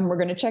 And we're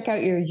going to check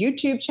out your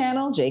YouTube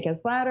channel,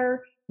 Jacob's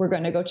Ladder. We're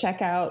going to go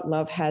check out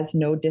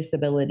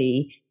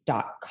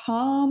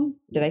lovehasnodisability.com.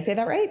 Did I say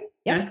that right?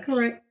 Yep. That's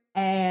correct.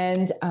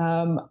 And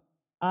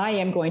I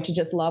am going to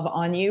just love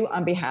on you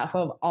on behalf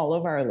of all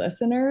of our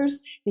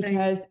listeners,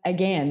 because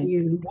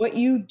again, what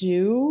you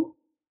do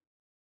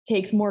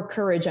takes more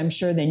courage, I'm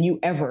sure, than you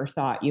ever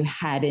thought you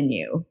had in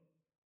you.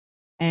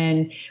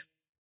 And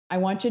I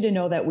want you to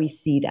know that we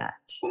see that,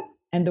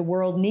 and the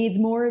world needs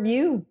more of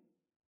you.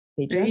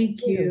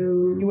 Thank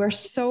you. You are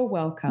so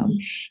welcome.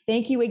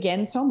 Thank you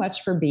again so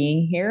much for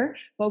being here.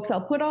 Folks,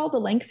 I'll put all the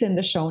links in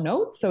the show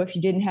notes. So if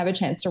you didn't have a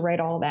chance to write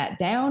all that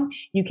down,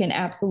 you can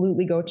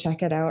absolutely go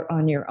check it out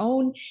on your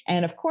own.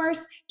 And of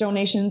course,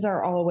 donations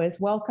are always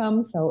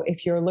welcome. So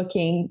if you're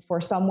looking for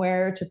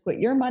somewhere to put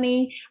your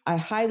money, I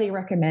highly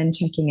recommend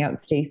checking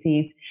out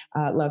Stacy's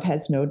Love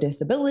Has No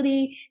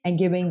Disability and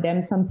giving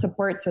them some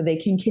support so they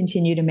can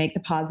continue to make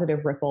the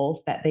positive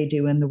ripples that they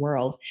do in the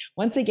world.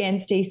 Once again,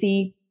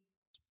 Stacy,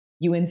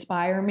 you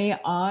inspire me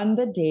on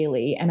the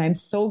daily, and I'm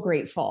so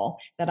grateful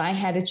that I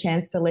had a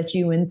chance to let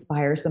you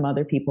inspire some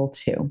other people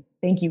too.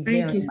 Thank you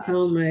very much. Thank you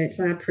so much.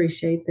 I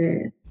appreciate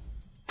that.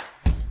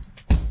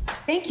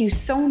 Thank you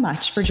so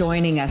much for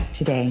joining us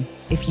today.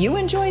 If you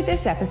enjoyed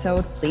this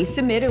episode, please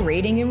submit a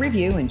rating and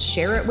review and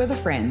share it with a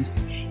friend.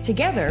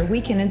 Together,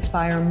 we can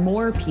inspire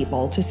more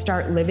people to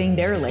start living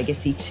their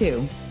legacy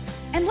too.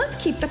 And let's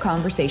keep the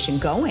conversation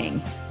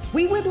going.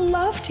 We would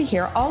love to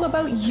hear all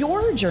about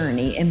your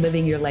journey in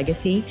living your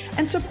legacy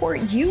and support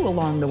you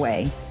along the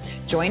way.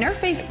 Join our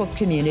Facebook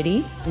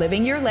community,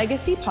 Living Your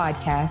Legacy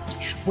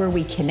Podcast, where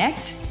we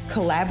connect,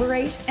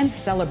 collaborate, and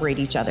celebrate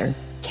each other.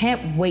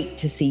 Can't wait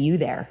to see you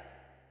there.